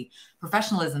and beauty,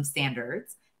 professionalism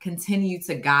standards continue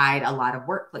to guide a lot of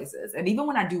workplaces. And even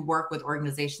when I do work with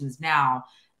organizations now,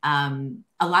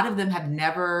 a lot of them have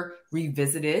never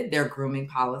revisited their grooming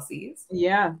policies.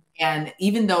 Yeah. And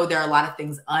even though there are a lot of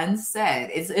things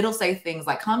unsaid, it'll say things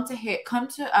like, come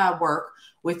to work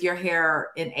with your hair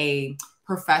in a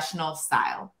professional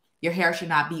style. Your hair should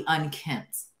not be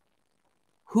unkempt.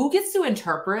 Who gets to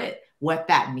interpret what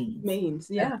that means?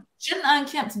 Yeah. Shouldn't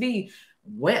unkempt be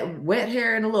wet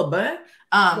hair in a little bun?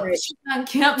 Right.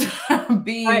 Shouldn't unkempt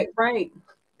be right?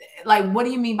 Like, what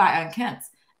do you mean by unkempt?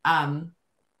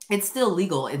 It's still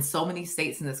legal in so many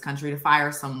states in this country to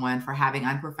fire someone for having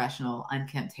unprofessional,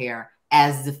 unkempt hair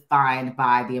as defined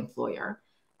by the employer.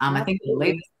 I think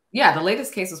the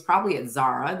latest case was probably at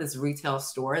Zara, this retail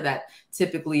store that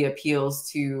typically appeals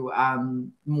to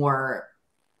more,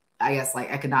 I guess, like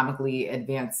economically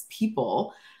advanced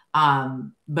people.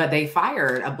 But they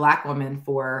fired a Black woman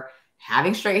for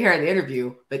having straight hair at the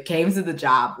interview, but came to the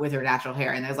job with her natural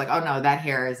hair. And it was like, oh no, that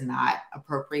hair is not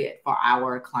appropriate for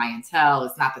our clientele.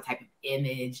 It's not the type of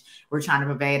image we're trying to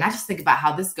convey. And I just think about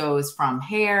how this goes from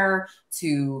hair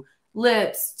to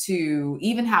lips to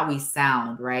even how we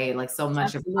sound, right? Like so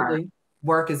much of our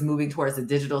work is moving towards a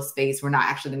digital space. We're not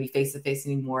actually going to be face to face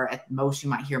anymore. At most, you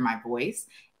might hear my voice.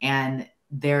 And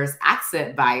there's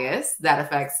accent bias that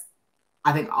affects,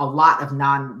 I think, a lot of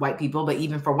non-white people, but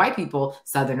even for white people,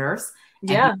 Southerners,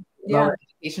 lower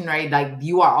education, right? Like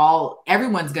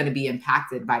everyone's going to be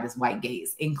impacted by this white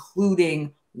gaze,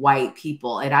 including white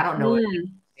people. And I don't know if you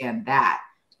understand that.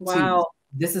 Wow.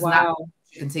 This is not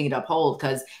to continue to uphold,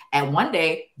 because at one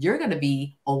day you're going to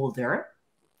be older.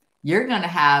 You're going to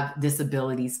have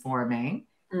disabilities forming.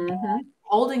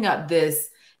 Holding up this,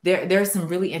 there's some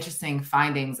really interesting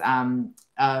findings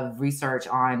of research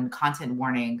on content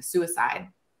warning suicide.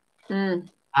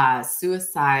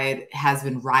 Suicide has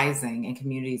been rising in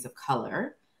communities of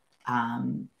color.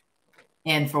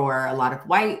 And for a lot of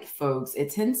white folks,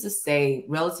 it tends to stay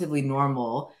relatively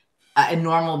normal, and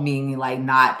normal meaning like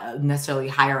not necessarily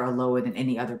higher or lower than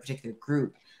any other particular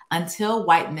group, until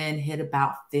white men hit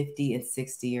about 50 and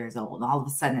 60 years old. And all of a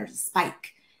sudden there's a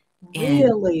spike.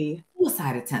 Really?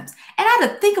 Suicide attempts. And I had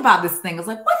to think about this thing. I was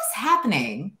like, what is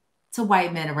happening to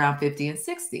white men around 50 and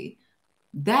 60?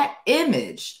 That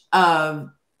image of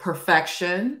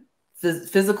perfection,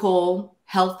 physical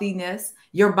healthiness,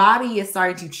 your body is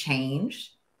starting to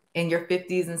change in your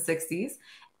 50s and 60s.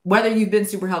 Whether you've been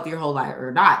super healthy your whole life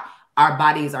or not, our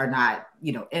bodies are not,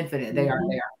 infinite. They are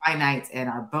finite, and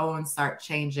our bones start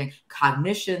changing.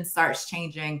 Cognition starts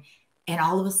changing. And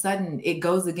all of a sudden it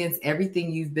goes against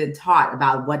everything you've been taught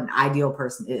about what an ideal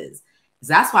person is.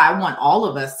 That's why I want all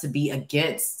of us to be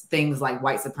against things like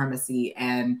white supremacy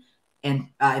and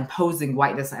imposing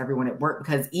whiteness on everyone at work,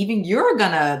 because even you're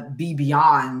going to be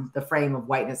beyond the frame of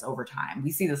whiteness over time.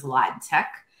 We see this a lot in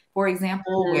tech, for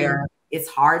example, where it's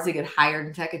hard to get hired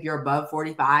in tech if you're above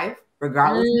 45,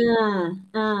 regardless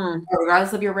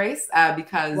of your race,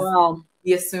 because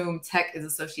we assume tech is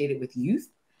associated with youth.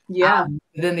 Yeah.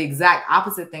 Then the exact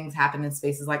opposite things happen in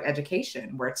spaces like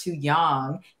education, where too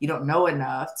young, you don't know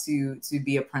enough to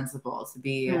be a principal, to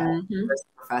be a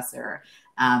professor.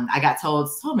 I got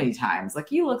told so many times,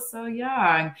 like, you look so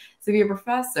young to be a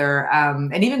professor.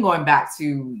 And even going back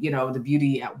to, the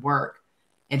beauty at work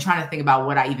and trying to think about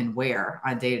what I even wear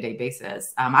on a day-to-day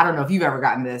basis. I don't know if you've ever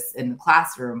gotten this in the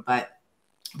classroom, but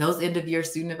those end of year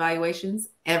student evaluations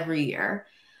every year,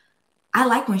 I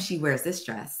like when she wears this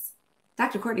dress.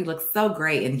 Dr. Courtney looks so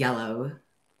great in yellow.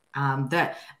 It's on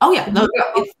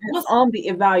the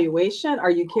evaluation. Are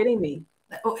you kidding me?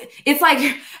 It's like,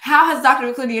 how has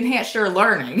Dr. McClinty enhanced your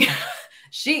learning?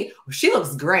 she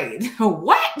looks great.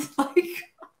 What? Like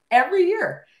every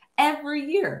year,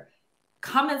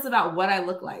 comments about what I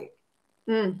look like.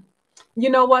 You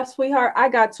know what, sweetheart? I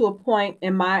got to a point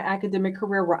in my academic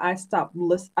career where I stopped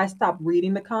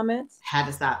reading the comments. Had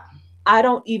to stop.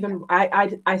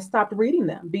 I stopped reading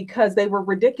them because they were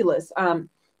ridiculous.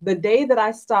 The day that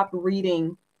I stopped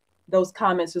reading those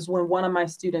comments is when one of my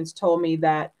students told me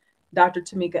that Dr.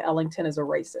 Tamika Ellington is a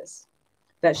racist,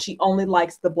 that she only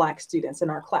likes the Black students in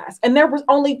our class. And there was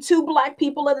only 2 Black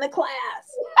people in the class.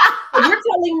 So you're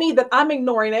telling me that I'm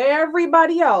ignoring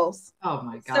everybody else. Oh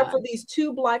my God. Except for these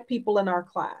 2 Black people in our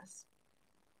class.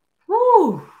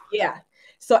 Woo. Yeah.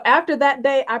 So after that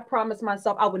day, I promised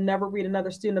myself I would never read another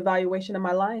student evaluation in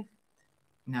my life.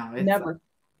 No, never.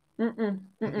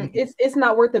 It's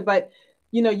not worth it. But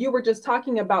you were just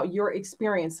talking about your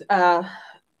experience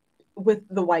with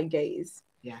the white gaze.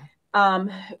 Yeah.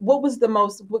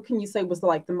 What can you say was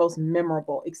the most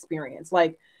memorable experience?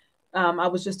 Like, I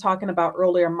was just talking about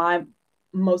earlier, my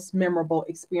most memorable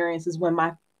experience is when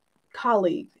my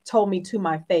colleague told me to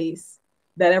my face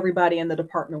that everybody in the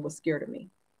department was scared of me.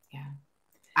 Yeah.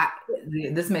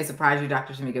 This may surprise you,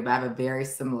 Dr. Tamika, but I have a very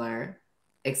similar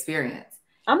experience.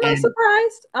 I'm not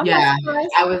surprised. Not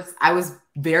surprised. I was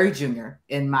very junior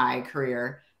in my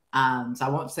career. So I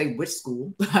won't say which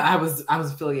school I was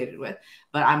affiliated with,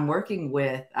 but I'm working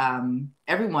with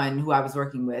everyone who I was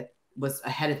working with was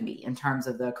ahead of me in terms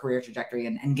of the career trajectory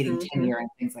and getting tenure and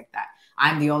things like that.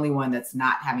 I'm the only one that's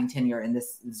not having tenure in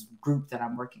this group that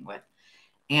I'm working with.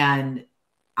 And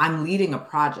I'm leading a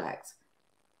project.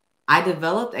 I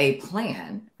developed a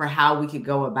plan for how we could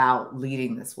go about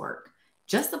leading this work.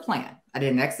 Just a plan. I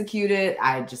didn't execute it.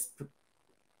 I just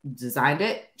designed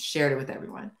it, shared it with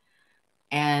everyone.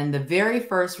 And the very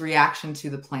first reaction to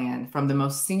the plan from the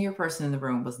most senior person in the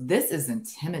room was, this is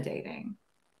intimidating.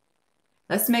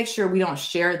 Let's make sure we don't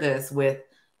share this with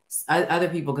other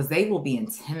people because they will be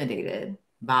intimidated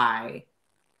by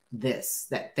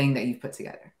that thing that you've put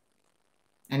together.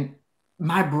 And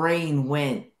my brain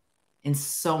went in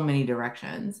so many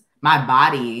directions. My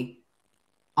body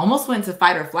almost went to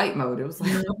fight or flight mode. It was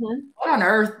like, what on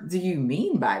earth do you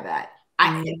mean by that?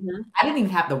 I didn't even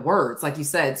have the words, like you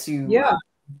said,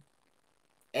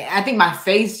 I think my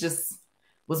face just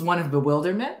was one of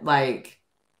bewilderment. Like,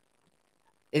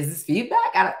 is this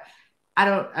feedback? I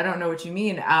don't know what you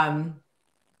mean.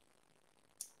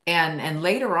 And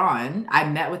later on, I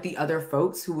met with the other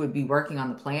folks who would be working on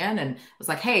the plan and was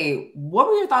like, hey, what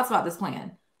were your thoughts about this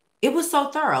plan? It was so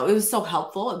thorough. It was so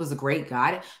helpful. It was a great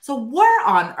guide. So where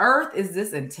on earth is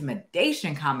this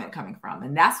intimidation comment coming from?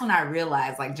 And that's when I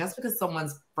realized, like, just because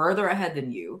someone's further ahead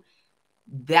than you,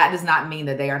 that does not mean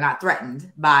that they are not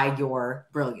threatened by your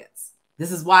brilliance.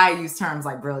 This is why I use terms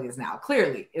like brilliance now.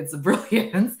 Clearly, it's a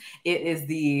brilliance. It is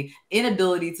the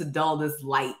inability to dull this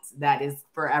light that is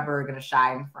forever going to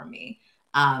shine from me.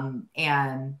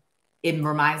 And it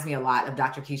reminds me a lot of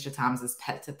Dr. Keisha Thomas's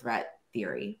pet to threat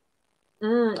theory.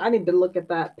 I need to look at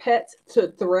that. Pet to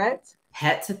threat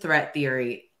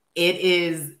theory.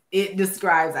 It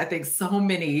describes, I think, so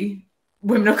many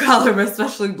women of color,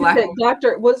 especially Black women.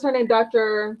 What's her name?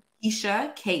 Dr.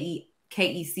 Keisha,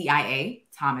 Kecia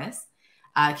Thomas.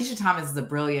 Keisha Thomas is a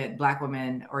brilliant Black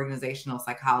woman organizational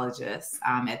psychologist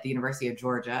at the University of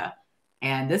Georgia.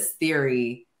 And this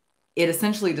theory, it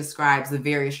essentially describes the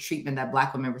various treatment that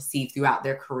Black women receive throughout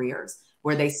their careers,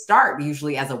 where they start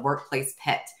usually as a workplace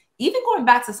pet. Even going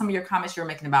back to some of your comments you were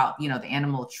making about, the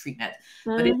animal treatment.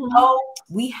 But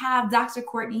we have Dr.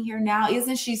 Courtney here now.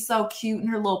 Isn't she so cute in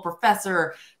her little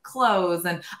professor clothes?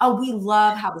 And, we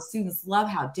love how the students love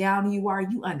how down you are.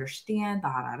 You understand,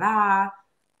 da, da, da.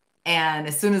 And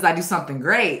as soon as I do something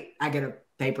great, I get a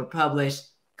paper published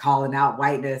calling out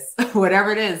whiteness,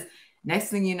 whatever it is. Next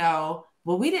thing you know,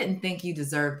 well, we didn't think you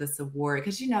deserved this award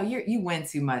because you win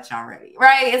too much already,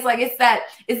 right? It's like it's that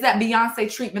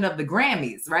Beyonce treatment of the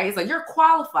Grammys, right? It's like you're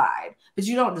qualified, but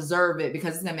you don't deserve it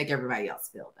because it's gonna make everybody else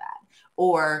feel bad.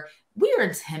 Or we are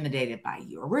intimidated by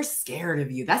you, or we're scared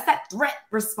of you. That's that threat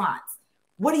response.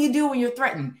 what do you do when you're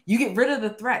threatened? You get rid of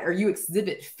the threat or you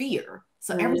exhibit fear.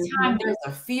 So every time there's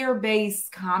a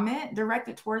fear-based comment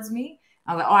directed towards me,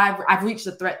 I'm like, oh, I've reached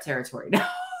the threat territory now.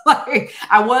 Like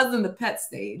I was in the pet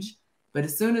stage, but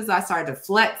as soon as I started to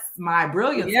flex my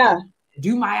brilliance,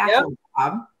 do my actual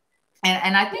job,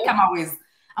 and I think I'm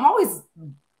always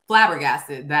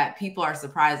flabbergasted that people are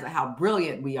surprised at how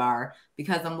brilliant we are,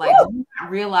 because I'm like, do you not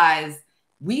realize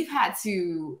we've had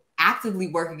to actively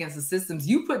work against the systems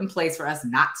you put in place for us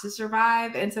not to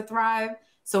survive and to thrive.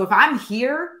 So if I'm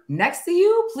here next to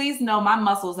you, please know my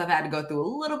muscles have had to go through a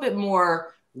little bit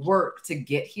more work to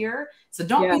get here. So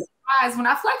don't be surprised when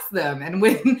I flex them and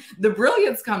when the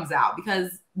brilliance comes out,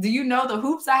 because do you know the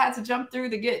hoops I had to jump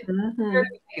through to get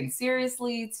taken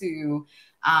seriously, to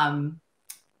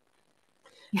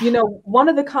you know, one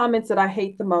of the comments that I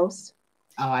hate the most.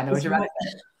 Oh, I know what you're about to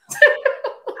say.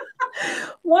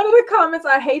 One of the comments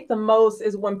I hate the most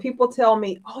is when people tell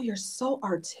me, oh, you're so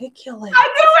articulate.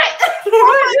 I do it.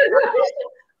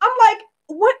 I'm like,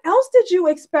 what else did you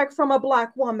expect from a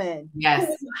Black woman? Yes.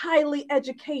 Who is highly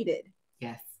educated?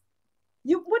 Yes.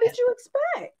 What did you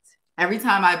expect? Every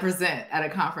time I present at a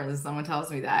conference, someone tells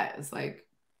me that. It's like,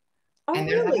 oh, and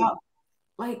they're really?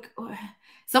 like,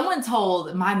 someone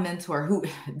told my mentor, who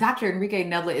Dr. Enrique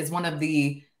Nebla is one of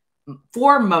the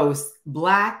foremost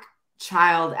Black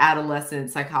child adolescent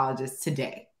psychologists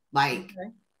today, like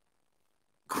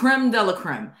creme de la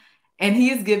creme. And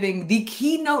he is giving the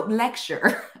keynote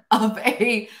lecture of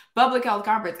a public health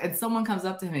conference. And someone comes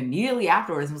up to him immediately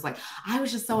afterwards and was like, I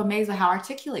was just so amazed at how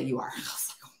articulate you are. I was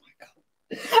like, oh my God.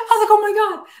 I was like, oh my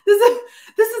God,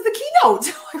 this is the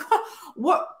keynote. Like,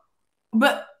 what?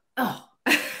 But, oh.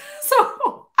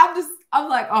 So I'm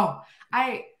like, oh,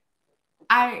 I've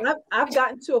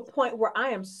gotten to a point where I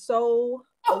am so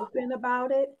open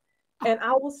about it. And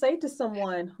I will say to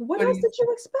someone, what else did you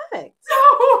expect?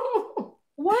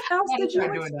 What else did you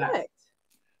expect?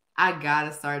 I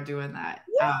gotta start doing that.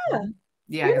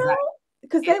 Yeah.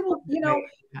 Because they will,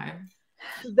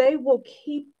 they will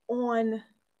keep on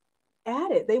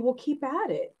at it. They will keep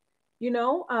at it,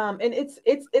 and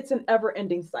it's an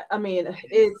ever-ending cycle. I mean,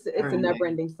 it's a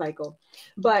never-ending cycle.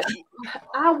 But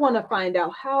I want to find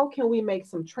out, how can we make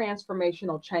some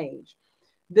transformational change?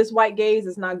 This white gaze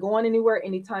is not going anywhere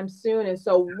anytime soon. And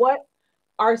so what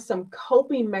are some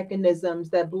coping mechanisms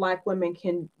that Black women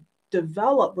can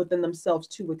develop within themselves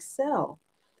to excel?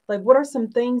 Like, what are some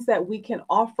things that we can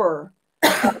offer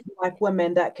Black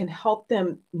women that can help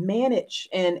them manage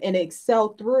and excel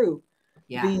through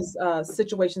these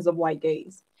situations of white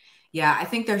gaze? Yeah, I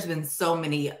think there's been so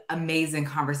many amazing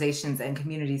conversations and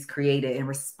communities created in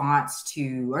response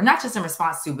to, or not just in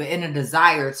response to, but in a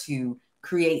desire to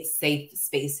create safe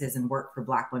spaces and work for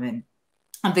Black women.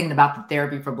 I'm thinking about the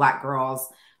Therapy for Black Girls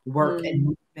work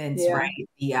and movements, right?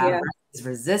 The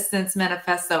Resistance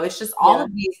Manifesto. It's just all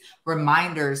of these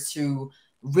reminders to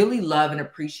really love and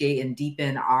appreciate and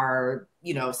deepen our,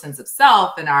 sense of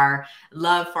self and our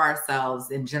love for ourselves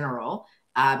in general.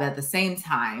 But at the same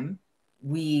time,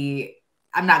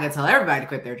 I'm not going to tell everybody to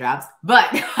quit their jobs, but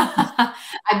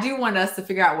I do want us to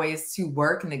figure out ways to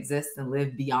work and exist and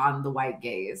live beyond the white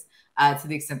gaze to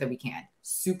the extent that we can.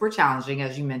 Super challenging,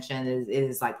 as you mentioned, it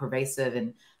is like pervasive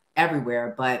and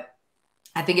everywhere, but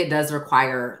I think it does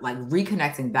require like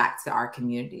reconnecting back to our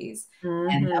communities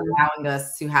and allowing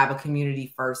us to have a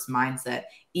community first mindset,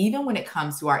 even when it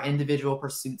comes to our individual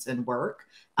pursuits and work.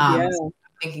 So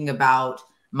thinking about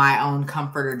my own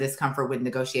comfort or discomfort with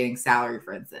negotiating salary,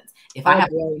 for instance. If I have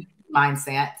a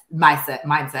mindset,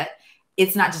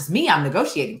 it's not just me I'm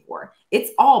negotiating for.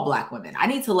 It's all Black women. I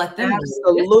need to let them know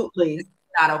it's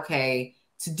not okay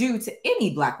to do to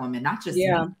any Black woman, not just me.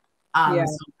 So I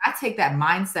take that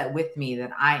mindset with me,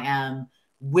 that I am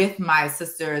with my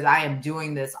sisters. I am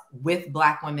doing this with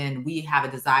Black women. We have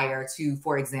a desire to,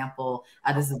 for example,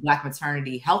 this is Black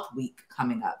Maternity Health Week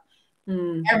coming up.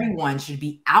 Everyone should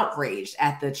be outraged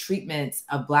at the treatment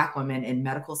of Black women in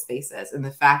medical spaces and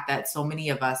the fact that so many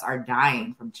of us are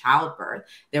dying from childbirth.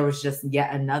 There was just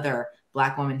yet another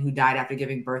Black woman who died after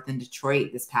giving birth in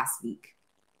Detroit this past week.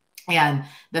 And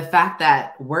the fact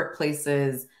that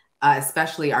workplaces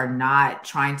especially are not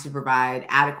trying to provide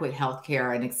adequate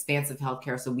healthcare and expansive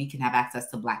healthcare so we can have access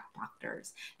to Black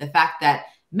doctors. The fact that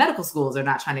medical schools are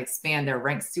not trying to expand their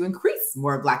ranks to increase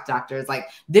more Black doctors. Like,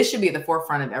 this should be at the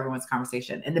forefront of everyone's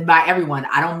conversation. And then by everyone,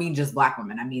 I don't mean just Black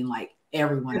women. I mean like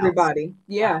everybody.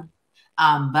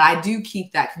 But I do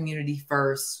keep that community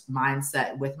first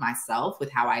mindset with myself,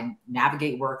 with how I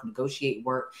navigate work, negotiate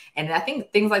work. And I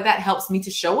think things like that helps me to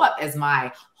show up as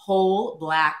my whole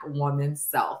Black woman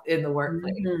self in the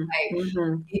workplace. Mm-hmm. Like,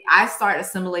 Mm-hmm. I start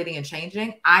assimilating and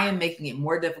changing, I am making it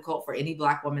more difficult for any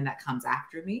Black woman that comes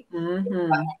after me Mm-hmm.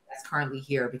 that's currently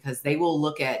here, because they will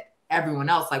look at everyone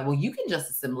else like, well, you can just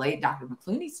assimilate. Dr.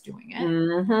 McClooney's doing it.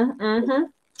 Mm-hmm. Mm-hmm.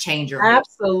 Change your behavior.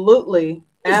 Absolutely.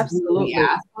 Just do what we Absolutely.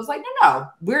 ask. I was like, no,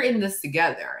 we're in this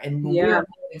together. And when we're Yeah.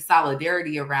 building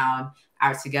solidarity around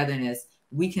our togetherness,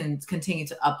 we can continue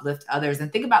to uplift others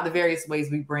and think about the various ways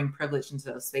we bring privilege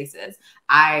into those spaces.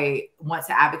 I want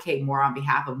to advocate more on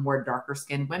behalf of more darker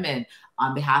skinned women,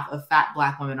 on behalf of fat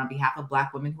Black women, on behalf of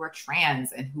Black women who are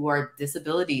trans and who are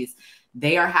disabilities.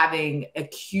 They are having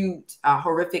acute,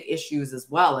 horrific issues as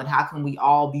well. And how can we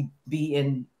all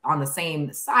be on the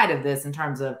same side of this in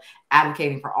terms of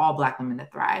advocating for all Black women to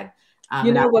thrive?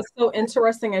 You know what's so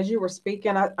interesting, as you were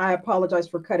speaking, I apologize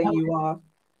for cutting you off,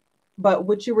 but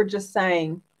what you were just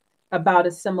saying about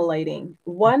assimilating,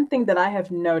 one thing that I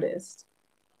have noticed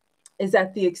is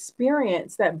that the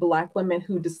experience that Black women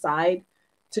who decide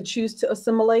to choose to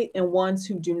assimilate and ones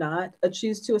who do not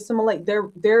choose to assimilate,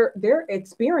 their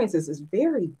experiences is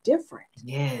very different.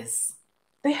 Yes.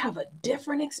 They have a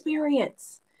different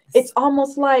experience. It's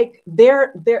almost like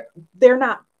they're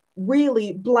not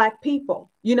really Black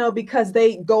people, you know, because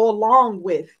they go along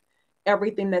with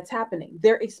everything that's happening.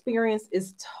 Their experience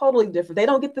is totally different. They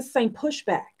don't get the same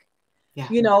pushback,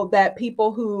 you know, that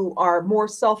people who are more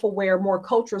self-aware, more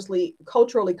culturally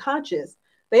conscious,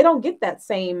 they don't get that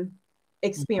same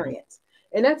experience.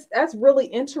 And that's really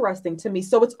interesting to me.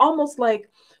 So it's almost like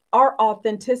our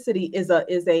authenticity is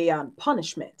a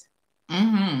punishment.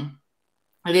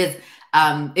 It is.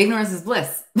 Ignorance is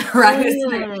bliss, right? It's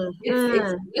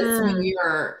bliss when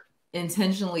you're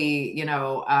intentionally, you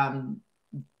know,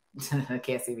 I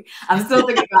can't see me. I'm still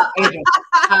thinking about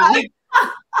Asia.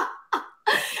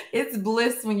 It's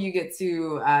bliss when you get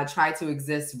to try to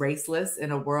exist raceless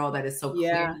in a world that is so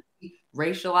clearly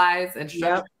racialized and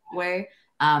structured that way.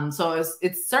 So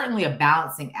it's certainly a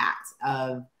balancing act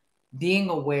of being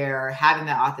aware, having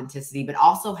that authenticity, but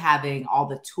also having all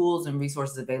the tools and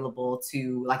resources available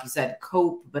to, like you said,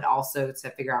 cope, but also to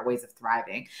figure out ways of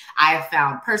thriving. I have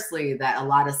found personally that a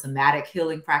lot of somatic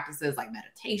healing practices like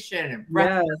meditation and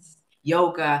breath,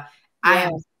 yoga, I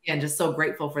am again just so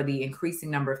grateful for the increasing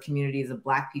number of communities of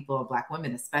Black people and Black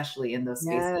women, especially in those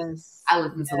spaces. I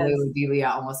listen to Layla Delia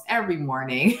almost every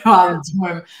morning while I'm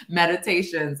doing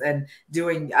meditations and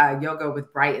doing yoga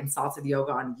with Bright and Salted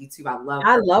Yoga on YouTube. I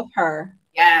love her.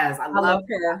 Yes, I love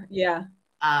her. Yeah.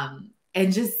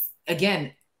 And just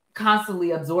again,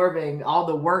 constantly absorbing all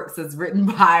the works that's written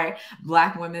by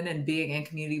Black women and being in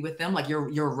community with them. Like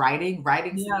your writing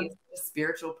to me is a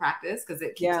spiritual practice because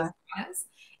it keeps us honest.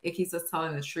 It keeps us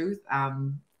telling the truth.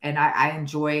 And I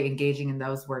enjoy engaging in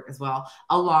those work as well,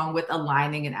 along with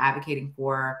aligning and advocating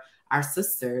for our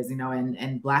sisters, you know,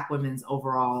 and Black women's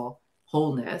overall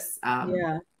wholeness.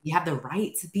 We have the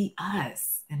right to be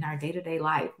us in our day-to-day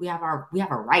life. We have a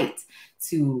right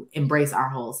to embrace our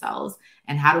whole selves.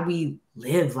 And how do we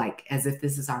live like as if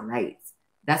this is our rights?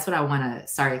 That's what I want to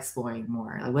start exploring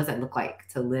more. Like, what does that look like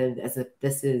to live as if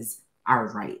this is our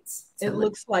rights? It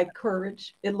looks like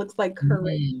courage. It looks like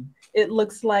courage. It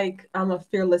looks like I'm a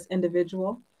fearless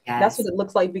individual. That's what it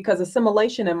looks like, because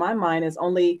assimilation in my mind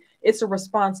it's a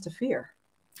response to fear.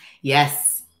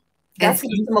 Yes. That's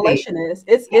what assimilation is.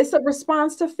 It's a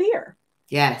response to fear.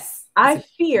 Yes. I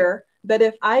fear that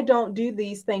if I don't do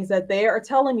these things that they are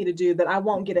telling me to do, that I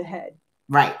won't get ahead.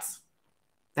 Right.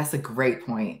 That's a great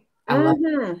point. I love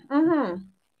it.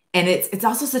 And it's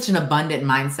also such an abundant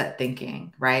mindset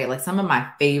thinking, right? Like some of my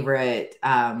favorite,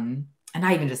 and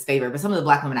not even just favorite, but some of the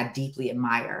Black women I deeply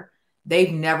admire,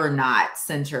 they've never not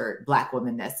centered Black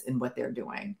womanness in what they're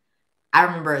doing. I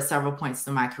remember at several points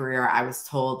in my career, I was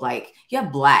told, like, you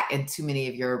have Black in too many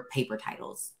of your paper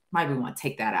titles. Might be want to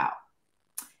take that out.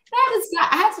 I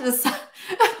had to decide.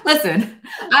 Listen,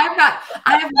 I've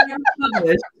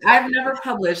never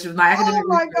published with my academic research. Oh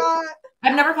my God.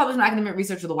 I've never published my academic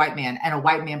research with a white man, and a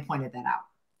white man pointed that out.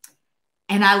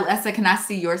 And I said, can I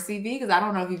see your CV? Because I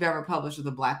don't know if you've ever published with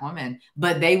a Black woman,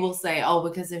 but they will say, oh,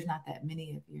 because there's not that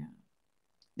many of you.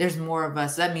 There's more of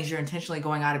us. So that means you're intentionally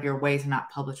going out of your way to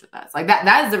not publish with us. Like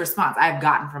that is the response I've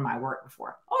gotten from my work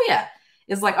before. Oh yeah.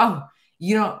 It's like, oh,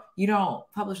 you don't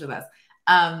publish with us.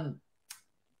 And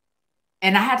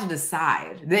I had to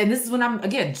decide. And this is when I'm,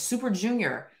 again, super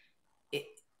junior.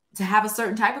 To have a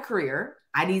certain type of career,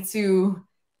 I need to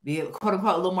be, quote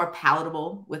unquote, a little more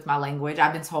palatable with my language.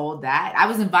 I've been told that. I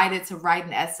was invited to write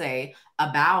an essay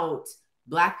about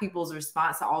Black people's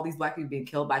response to all these Black people being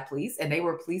killed by police, and they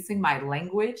were policing my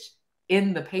language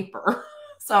in the paper.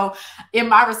 So in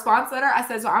my response letter, I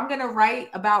said, so I'm going to write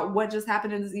about what just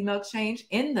happened in this email exchange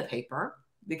in the paper,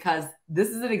 because this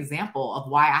is an example of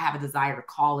why I have a desire to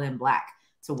call in Black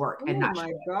to work and not. Oh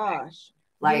my gosh.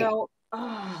 Like, you know,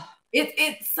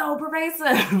 it's so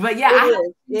pervasive. But yeah, it I have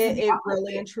is. to It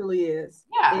really and truly is.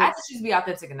 Yeah, I had to choose to be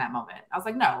authentic in that moment. I was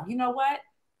like, no, you know what?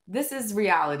 This is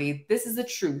reality. This is the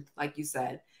truth, like you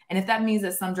said. And if that means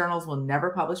that some journals will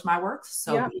never publish my work,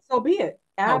 so be it. So be it.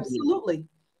 Absolutely. Yeah.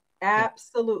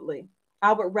 Absolutely.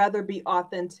 I would rather be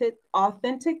authentic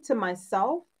to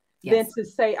myself than to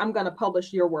say I'm going to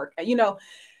publish your work. You know,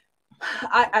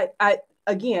 I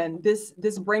again,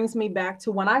 this brings me back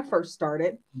to when I first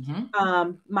started.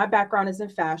 My background is in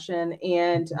fashion,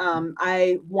 and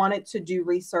I wanted to do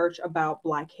research about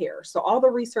Black hair. So all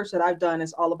the research that I've done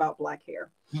is all about Black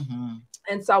hair.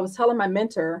 And so I was telling my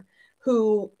mentor,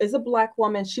 who is a Black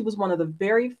woman, she was one of the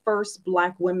very first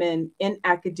Black women in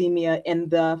academia in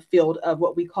the field of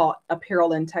what we call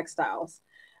apparel and textiles.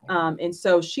 And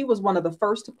so she was one of the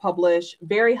first to publish,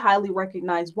 very highly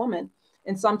recognized woman.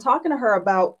 And so I'm talking to her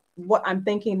about what I'm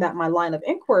thinking that my line of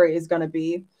inquiry is going to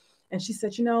be. And she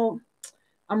said, you know,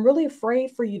 I'm really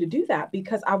afraid for you to do that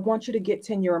because I want you to get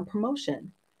tenure and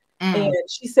promotion. And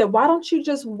she said, why don't you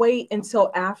just wait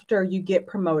until after you get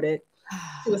promoted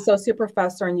to associate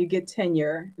professor and you get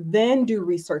tenure, then do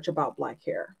research about Black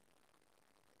hair?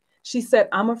 She said,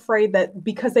 I'm afraid that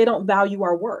because they don't value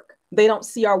our work, they don't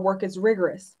see our work as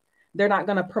rigorous, they're not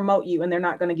going to promote you and they're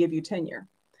not going to give you tenure.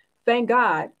 Thank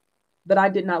God that I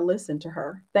did not listen to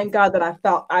her. Thank God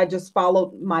that I just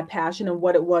followed my passion and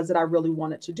what it was that I really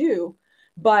wanted to do.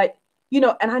 But, you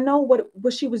know, and I know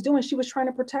what she was doing. She was trying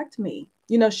to protect me.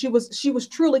 You know, she was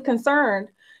truly concerned,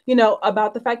 you know,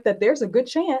 about the fact that there's a good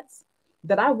chance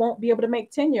that I won't be able to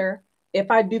make tenure if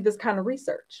I do this kind of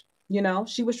research. You know,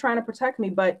 she was trying to protect me.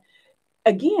 But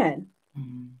again,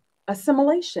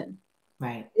 assimilation.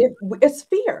 Right. It's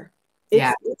fear.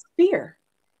 It's fear.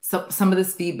 So some of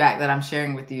this feedback that I'm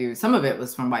sharing with you, some of it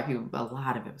was from white people, but a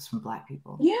lot of it was from Black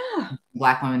people. Yeah.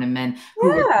 Black women and men who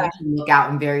were trying to look out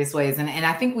in various ways. And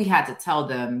I think we had to tell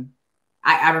them,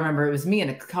 I remember it was me and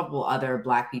a couple other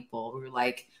Black people who were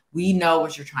like, we know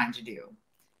what you're trying to do.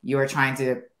 You are trying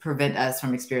to prevent us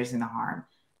from experiencing the harm.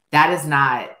 That is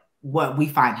not what we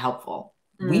find helpful.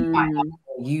 We find helpful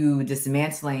you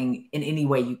dismantling in any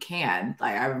way you can.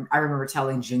 Like I remember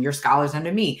telling junior scholars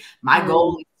under me, my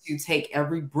goal is to take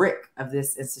every brick of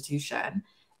this institution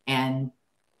and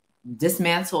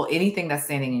dismantle anything that's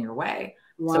standing in your way.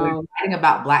 Wow. So writing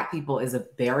about Black people is a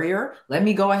barrier. Let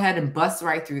me go ahead and bust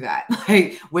right through that,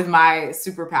 like with my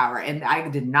superpower. And I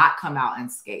did not come out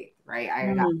unscathed, right?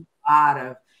 I got a lot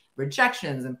of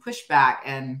rejections and pushback,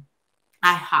 and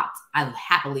I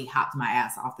happily hopped my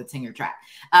ass off the tenure track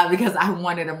because I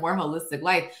wanted a more holistic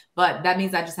life. But that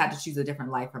means I just had to choose a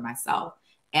different life for myself.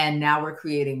 And now we're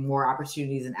creating more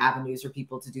opportunities and avenues for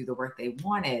people to do the work they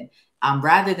wanted,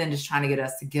 rather than just trying to get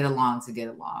us to get along to get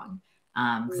along.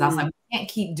 Because I was like, we can't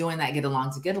keep doing that get along,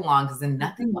 because then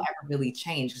nothing will ever really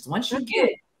change. Because once you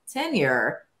get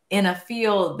tenure in a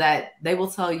field that they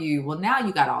will tell you, well, now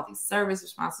you got all these service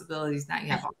responsibilities, now you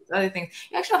have all these other things,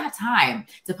 you actually don't have time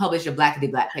to publish your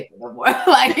Blackity Black paper no more.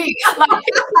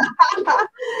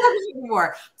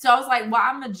 More. So I was like, well,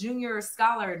 I'm a junior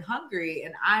scholar in Hungary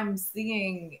and I'm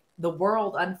seeing the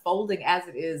world unfolding as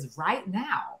it is right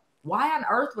now. Why on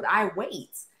earth would I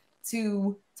wait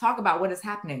to talk about what is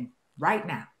happening right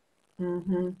now?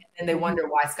 And they wonder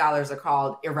why scholars are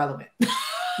called irrelevant.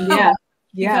 Yeah.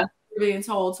 Because you're being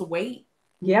told to wait.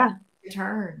 Yeah.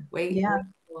 Return. Wait. Yeah.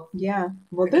 Wait. Yeah.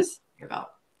 Well, this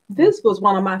was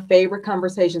one of my favorite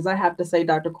conversations, I have to say,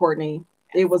 Dr. Courtney.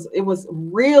 It was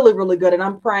really, really good. And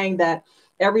I'm praying that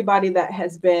everybody that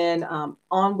has been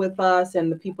on with us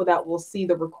and the people that will see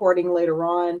the recording later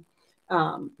on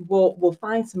will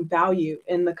find some value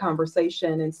in the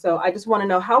conversation. And so I just want to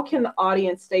know, how can the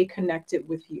audience stay connected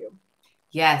with you?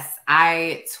 Yes,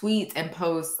 I tweet and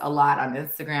post a lot on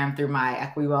Instagram through my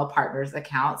EquiWell Partners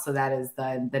account. So that is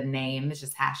the name. It's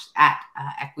just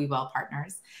 @EquiWell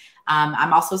Partners.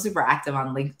 I'm also super active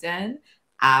on LinkedIn.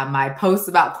 My post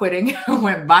about quitting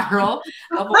went viral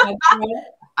a couple months ago.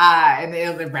 And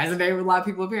it resonated with a lot of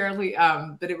people apparently.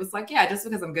 But it was like, yeah, just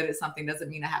because I'm good at something doesn't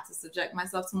mean I have to subject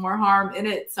myself to more harm in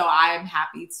it. So I am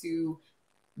happy to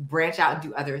branch out and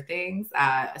do other things.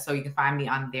 So you can find me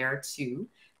on there too.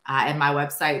 And my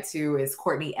website too is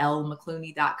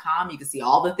CourtneyLMcClooney.com. You can see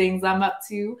all the things I'm up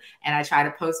to. And I try to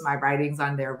post my writings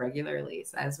on there regularly.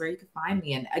 So that's where you can find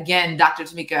me. And again, Dr.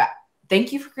 Tamika,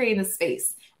 thank you for creating this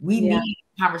space. We need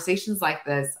conversations like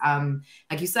this,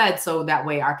 like you said, so that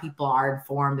way our people are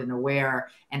informed and aware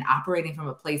and operating from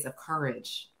a place of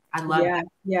courage I love that.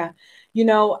 Yeah. You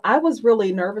know, I was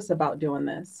really nervous about doing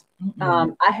this.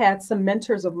 I had some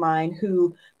mentors of mine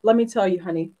who, let me tell you,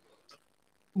 honey,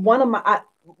 one of my,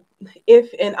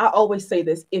 and I always say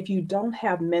this, if you don't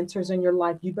have mentors in your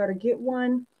life, you better get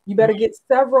one. You better get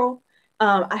several.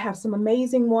 I have some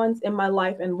amazing ones in my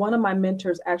life, and one of my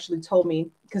mentors actually told me,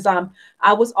 because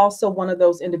I was also one of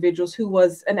those individuals who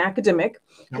was an academic,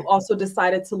 who also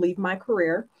decided to leave my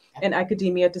career in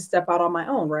academia to step out on my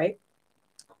own, right?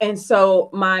 And so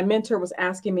my mentor was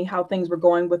asking me how things were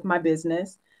going with my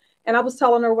business. And I was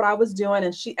telling her what I was doing.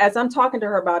 And she, as I'm talking to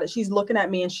her about it, she's looking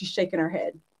at me and she's shaking her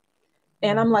head.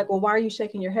 And I'm like, well, why are you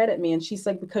shaking your head at me? And she's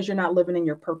like, because you're not living in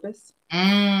your purpose.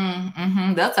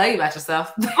 They'll tell you about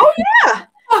yourself. Oh, yeah.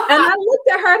 And I looked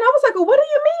at her and I was like, well, what do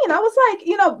you mean? I was like,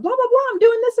 you know, blah, blah, blah. I'm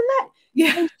doing this and that.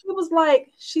 Yeah. And she was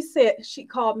like, she said, she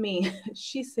called me.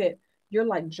 She said, you're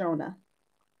like Jonah.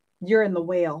 You're in the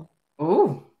whale.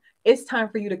 Oh, it's time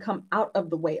for you to come out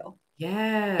of the whale.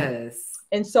 Yes.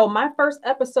 And so my first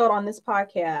episode on this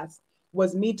podcast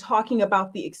was me talking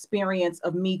about the experience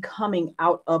of me coming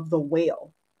out of the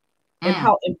whale and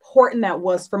how important that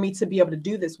was for me to be able to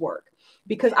do this work.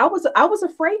 Because I was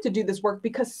afraid to do this work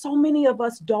because so many of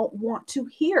us don't want to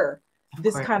hear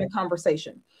this kind of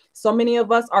conversation. So many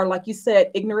of us are, like you said,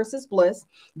 ignorance is bliss.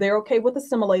 They're okay with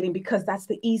assimilating because that's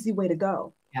the easy way to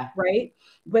go. Yeah. Right.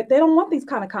 But they don't want these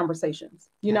kind of conversations.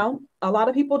 You know, a lot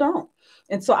of people don't.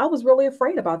 And so I was really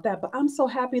afraid about that. But I'm so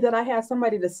happy that I had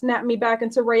somebody to snap me back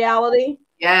into reality.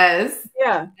 Yes.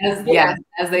 Yeah. Yes,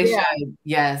 as they should.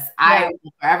 Yes. I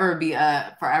will forever be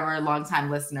a long time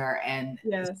listener. And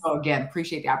so again,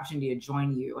 appreciate the opportunity to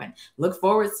join you and look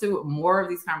forward to more of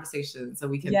these conversations so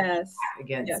we can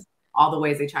against all the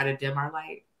ways they try to dim our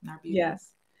light and our beauty.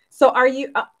 Yes. So are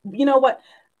you, you know what?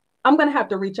 I'm going to have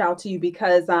to reach out to you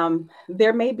because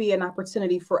there may be an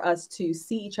opportunity for us to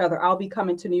see each other. I'll be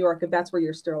coming to New York if that's where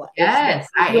you're still at. Yes,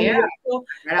 I am.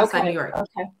 Right outside New York.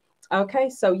 Okay.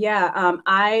 So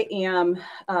I am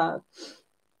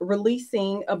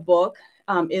releasing a book.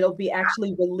 It'll be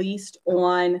actually released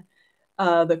on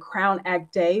the Crown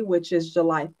Act Day, which is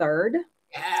July 3rd.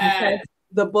 Yes. Okay.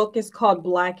 The book is called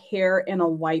Black Hair in a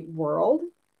White World.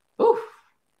 Ooh.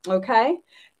 Okay.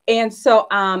 And so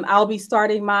I'll be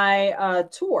starting my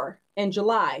tour in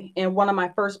July. And one of my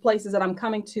first places that I'm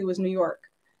coming to is New York.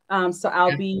 So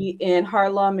I'll be in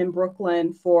Harlem and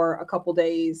Brooklyn for a couple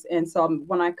days. And so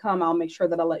when I come, I'll make sure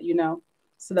that I let you know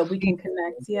so that we can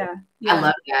connect. Yeah. I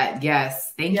love that.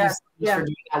 Yes. Thank you so much for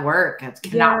doing that work.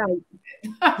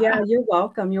 Yeah, you're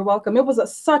welcome. You're welcome. It was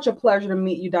such a pleasure to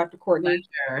meet you, Dr. Courtney.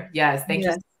 Pleasure. Yes. Thank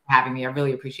you for having me. I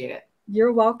really appreciate it.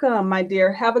 You're welcome, my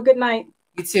dear. Have a good night.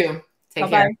 You too. Take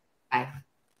Bye-bye. care. Bye.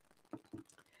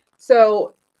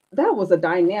 So that was a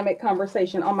dynamic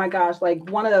conversation. Oh my gosh, like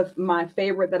one of my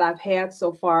favorite that I've had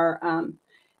so far.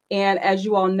 And as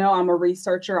you all know, I'm a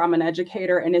researcher, I'm an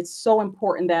educator, and it's so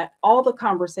important that all the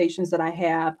conversations that I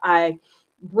have, I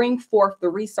bring forth the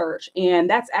research. And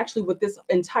that's actually what this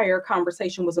entire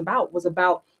conversation was about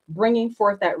bringing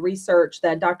forth that research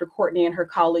that Dr. Courtney and her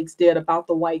colleagues did about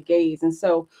the white gaze. And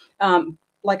so,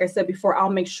 like I said before, I'll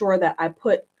make sure that I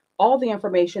put all the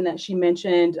information that she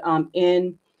mentioned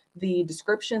in the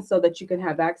description so that you can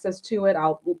have access to it.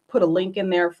 I'll put a link in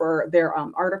there for their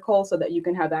article so that you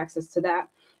can have access to that.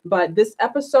 But this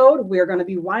episode, we're going to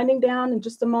be winding down in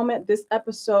just a moment. This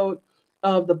episode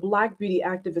of the Black Beauty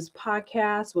Activist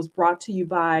podcast was brought to you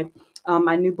by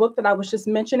my new book that I was just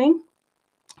mentioning,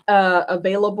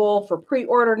 available for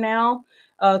pre-order now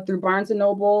through Barnes &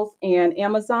 Nobles and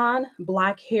Amazon,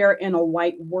 Black Hair in a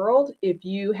White World. If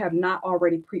you have not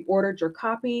already pre-ordered your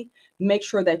copy, make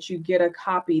sure that you get a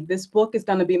copy. This book is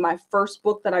going to be my first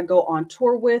book that I go on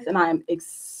tour with, and I'm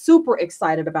super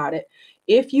excited about it.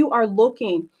 If you are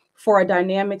looking for a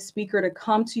dynamic speaker to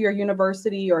come to your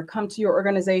university or come to your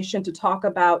organization to talk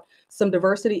about some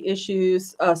diversity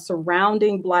issues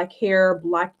surrounding Black hair,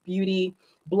 Black beauty,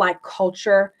 Black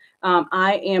culture,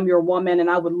 I am your woman, and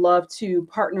I would love to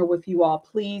partner with you all.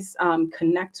 Please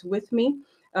connect with me.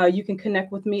 You can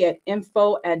connect with me at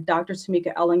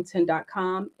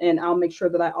info@drtamikaellington.com, and I'll make sure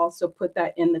that I also put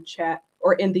that in the chat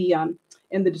or in the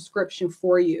description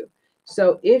for you.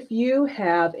 So if you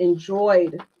have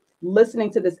enjoyed listening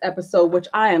to this episode, which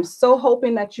I am so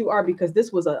hoping that you are, because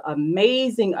this was an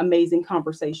amazing, amazing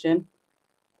conversation,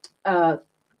 I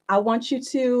want you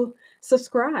to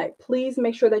subscribe. Please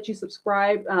make sure that you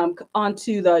subscribe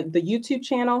onto the YouTube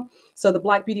channel. So the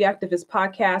Black Beauty Activist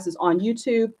podcast is on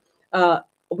YouTube.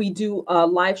 We do a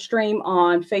live stream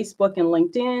on Facebook and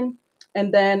LinkedIn.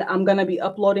 And then I'm going to be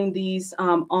uploading these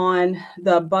on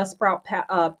the Buzzsprout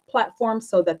platform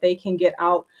so that they can get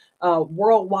out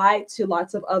worldwide to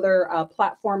lots of other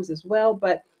platforms as well.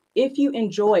 But if you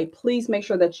enjoy, please make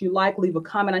sure that you leave a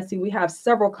comment. I see we have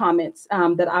several comments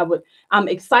that I'm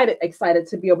excited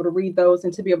to be able to read those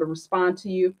and to be able to respond to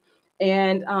you.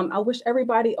 And I wish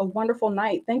everybody a wonderful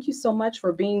night. Thank you so much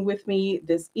for being with me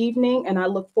this evening. And I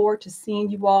look forward to seeing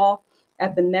you all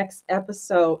at the next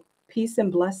episode. Peace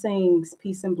and blessings.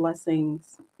 Peace and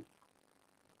blessings.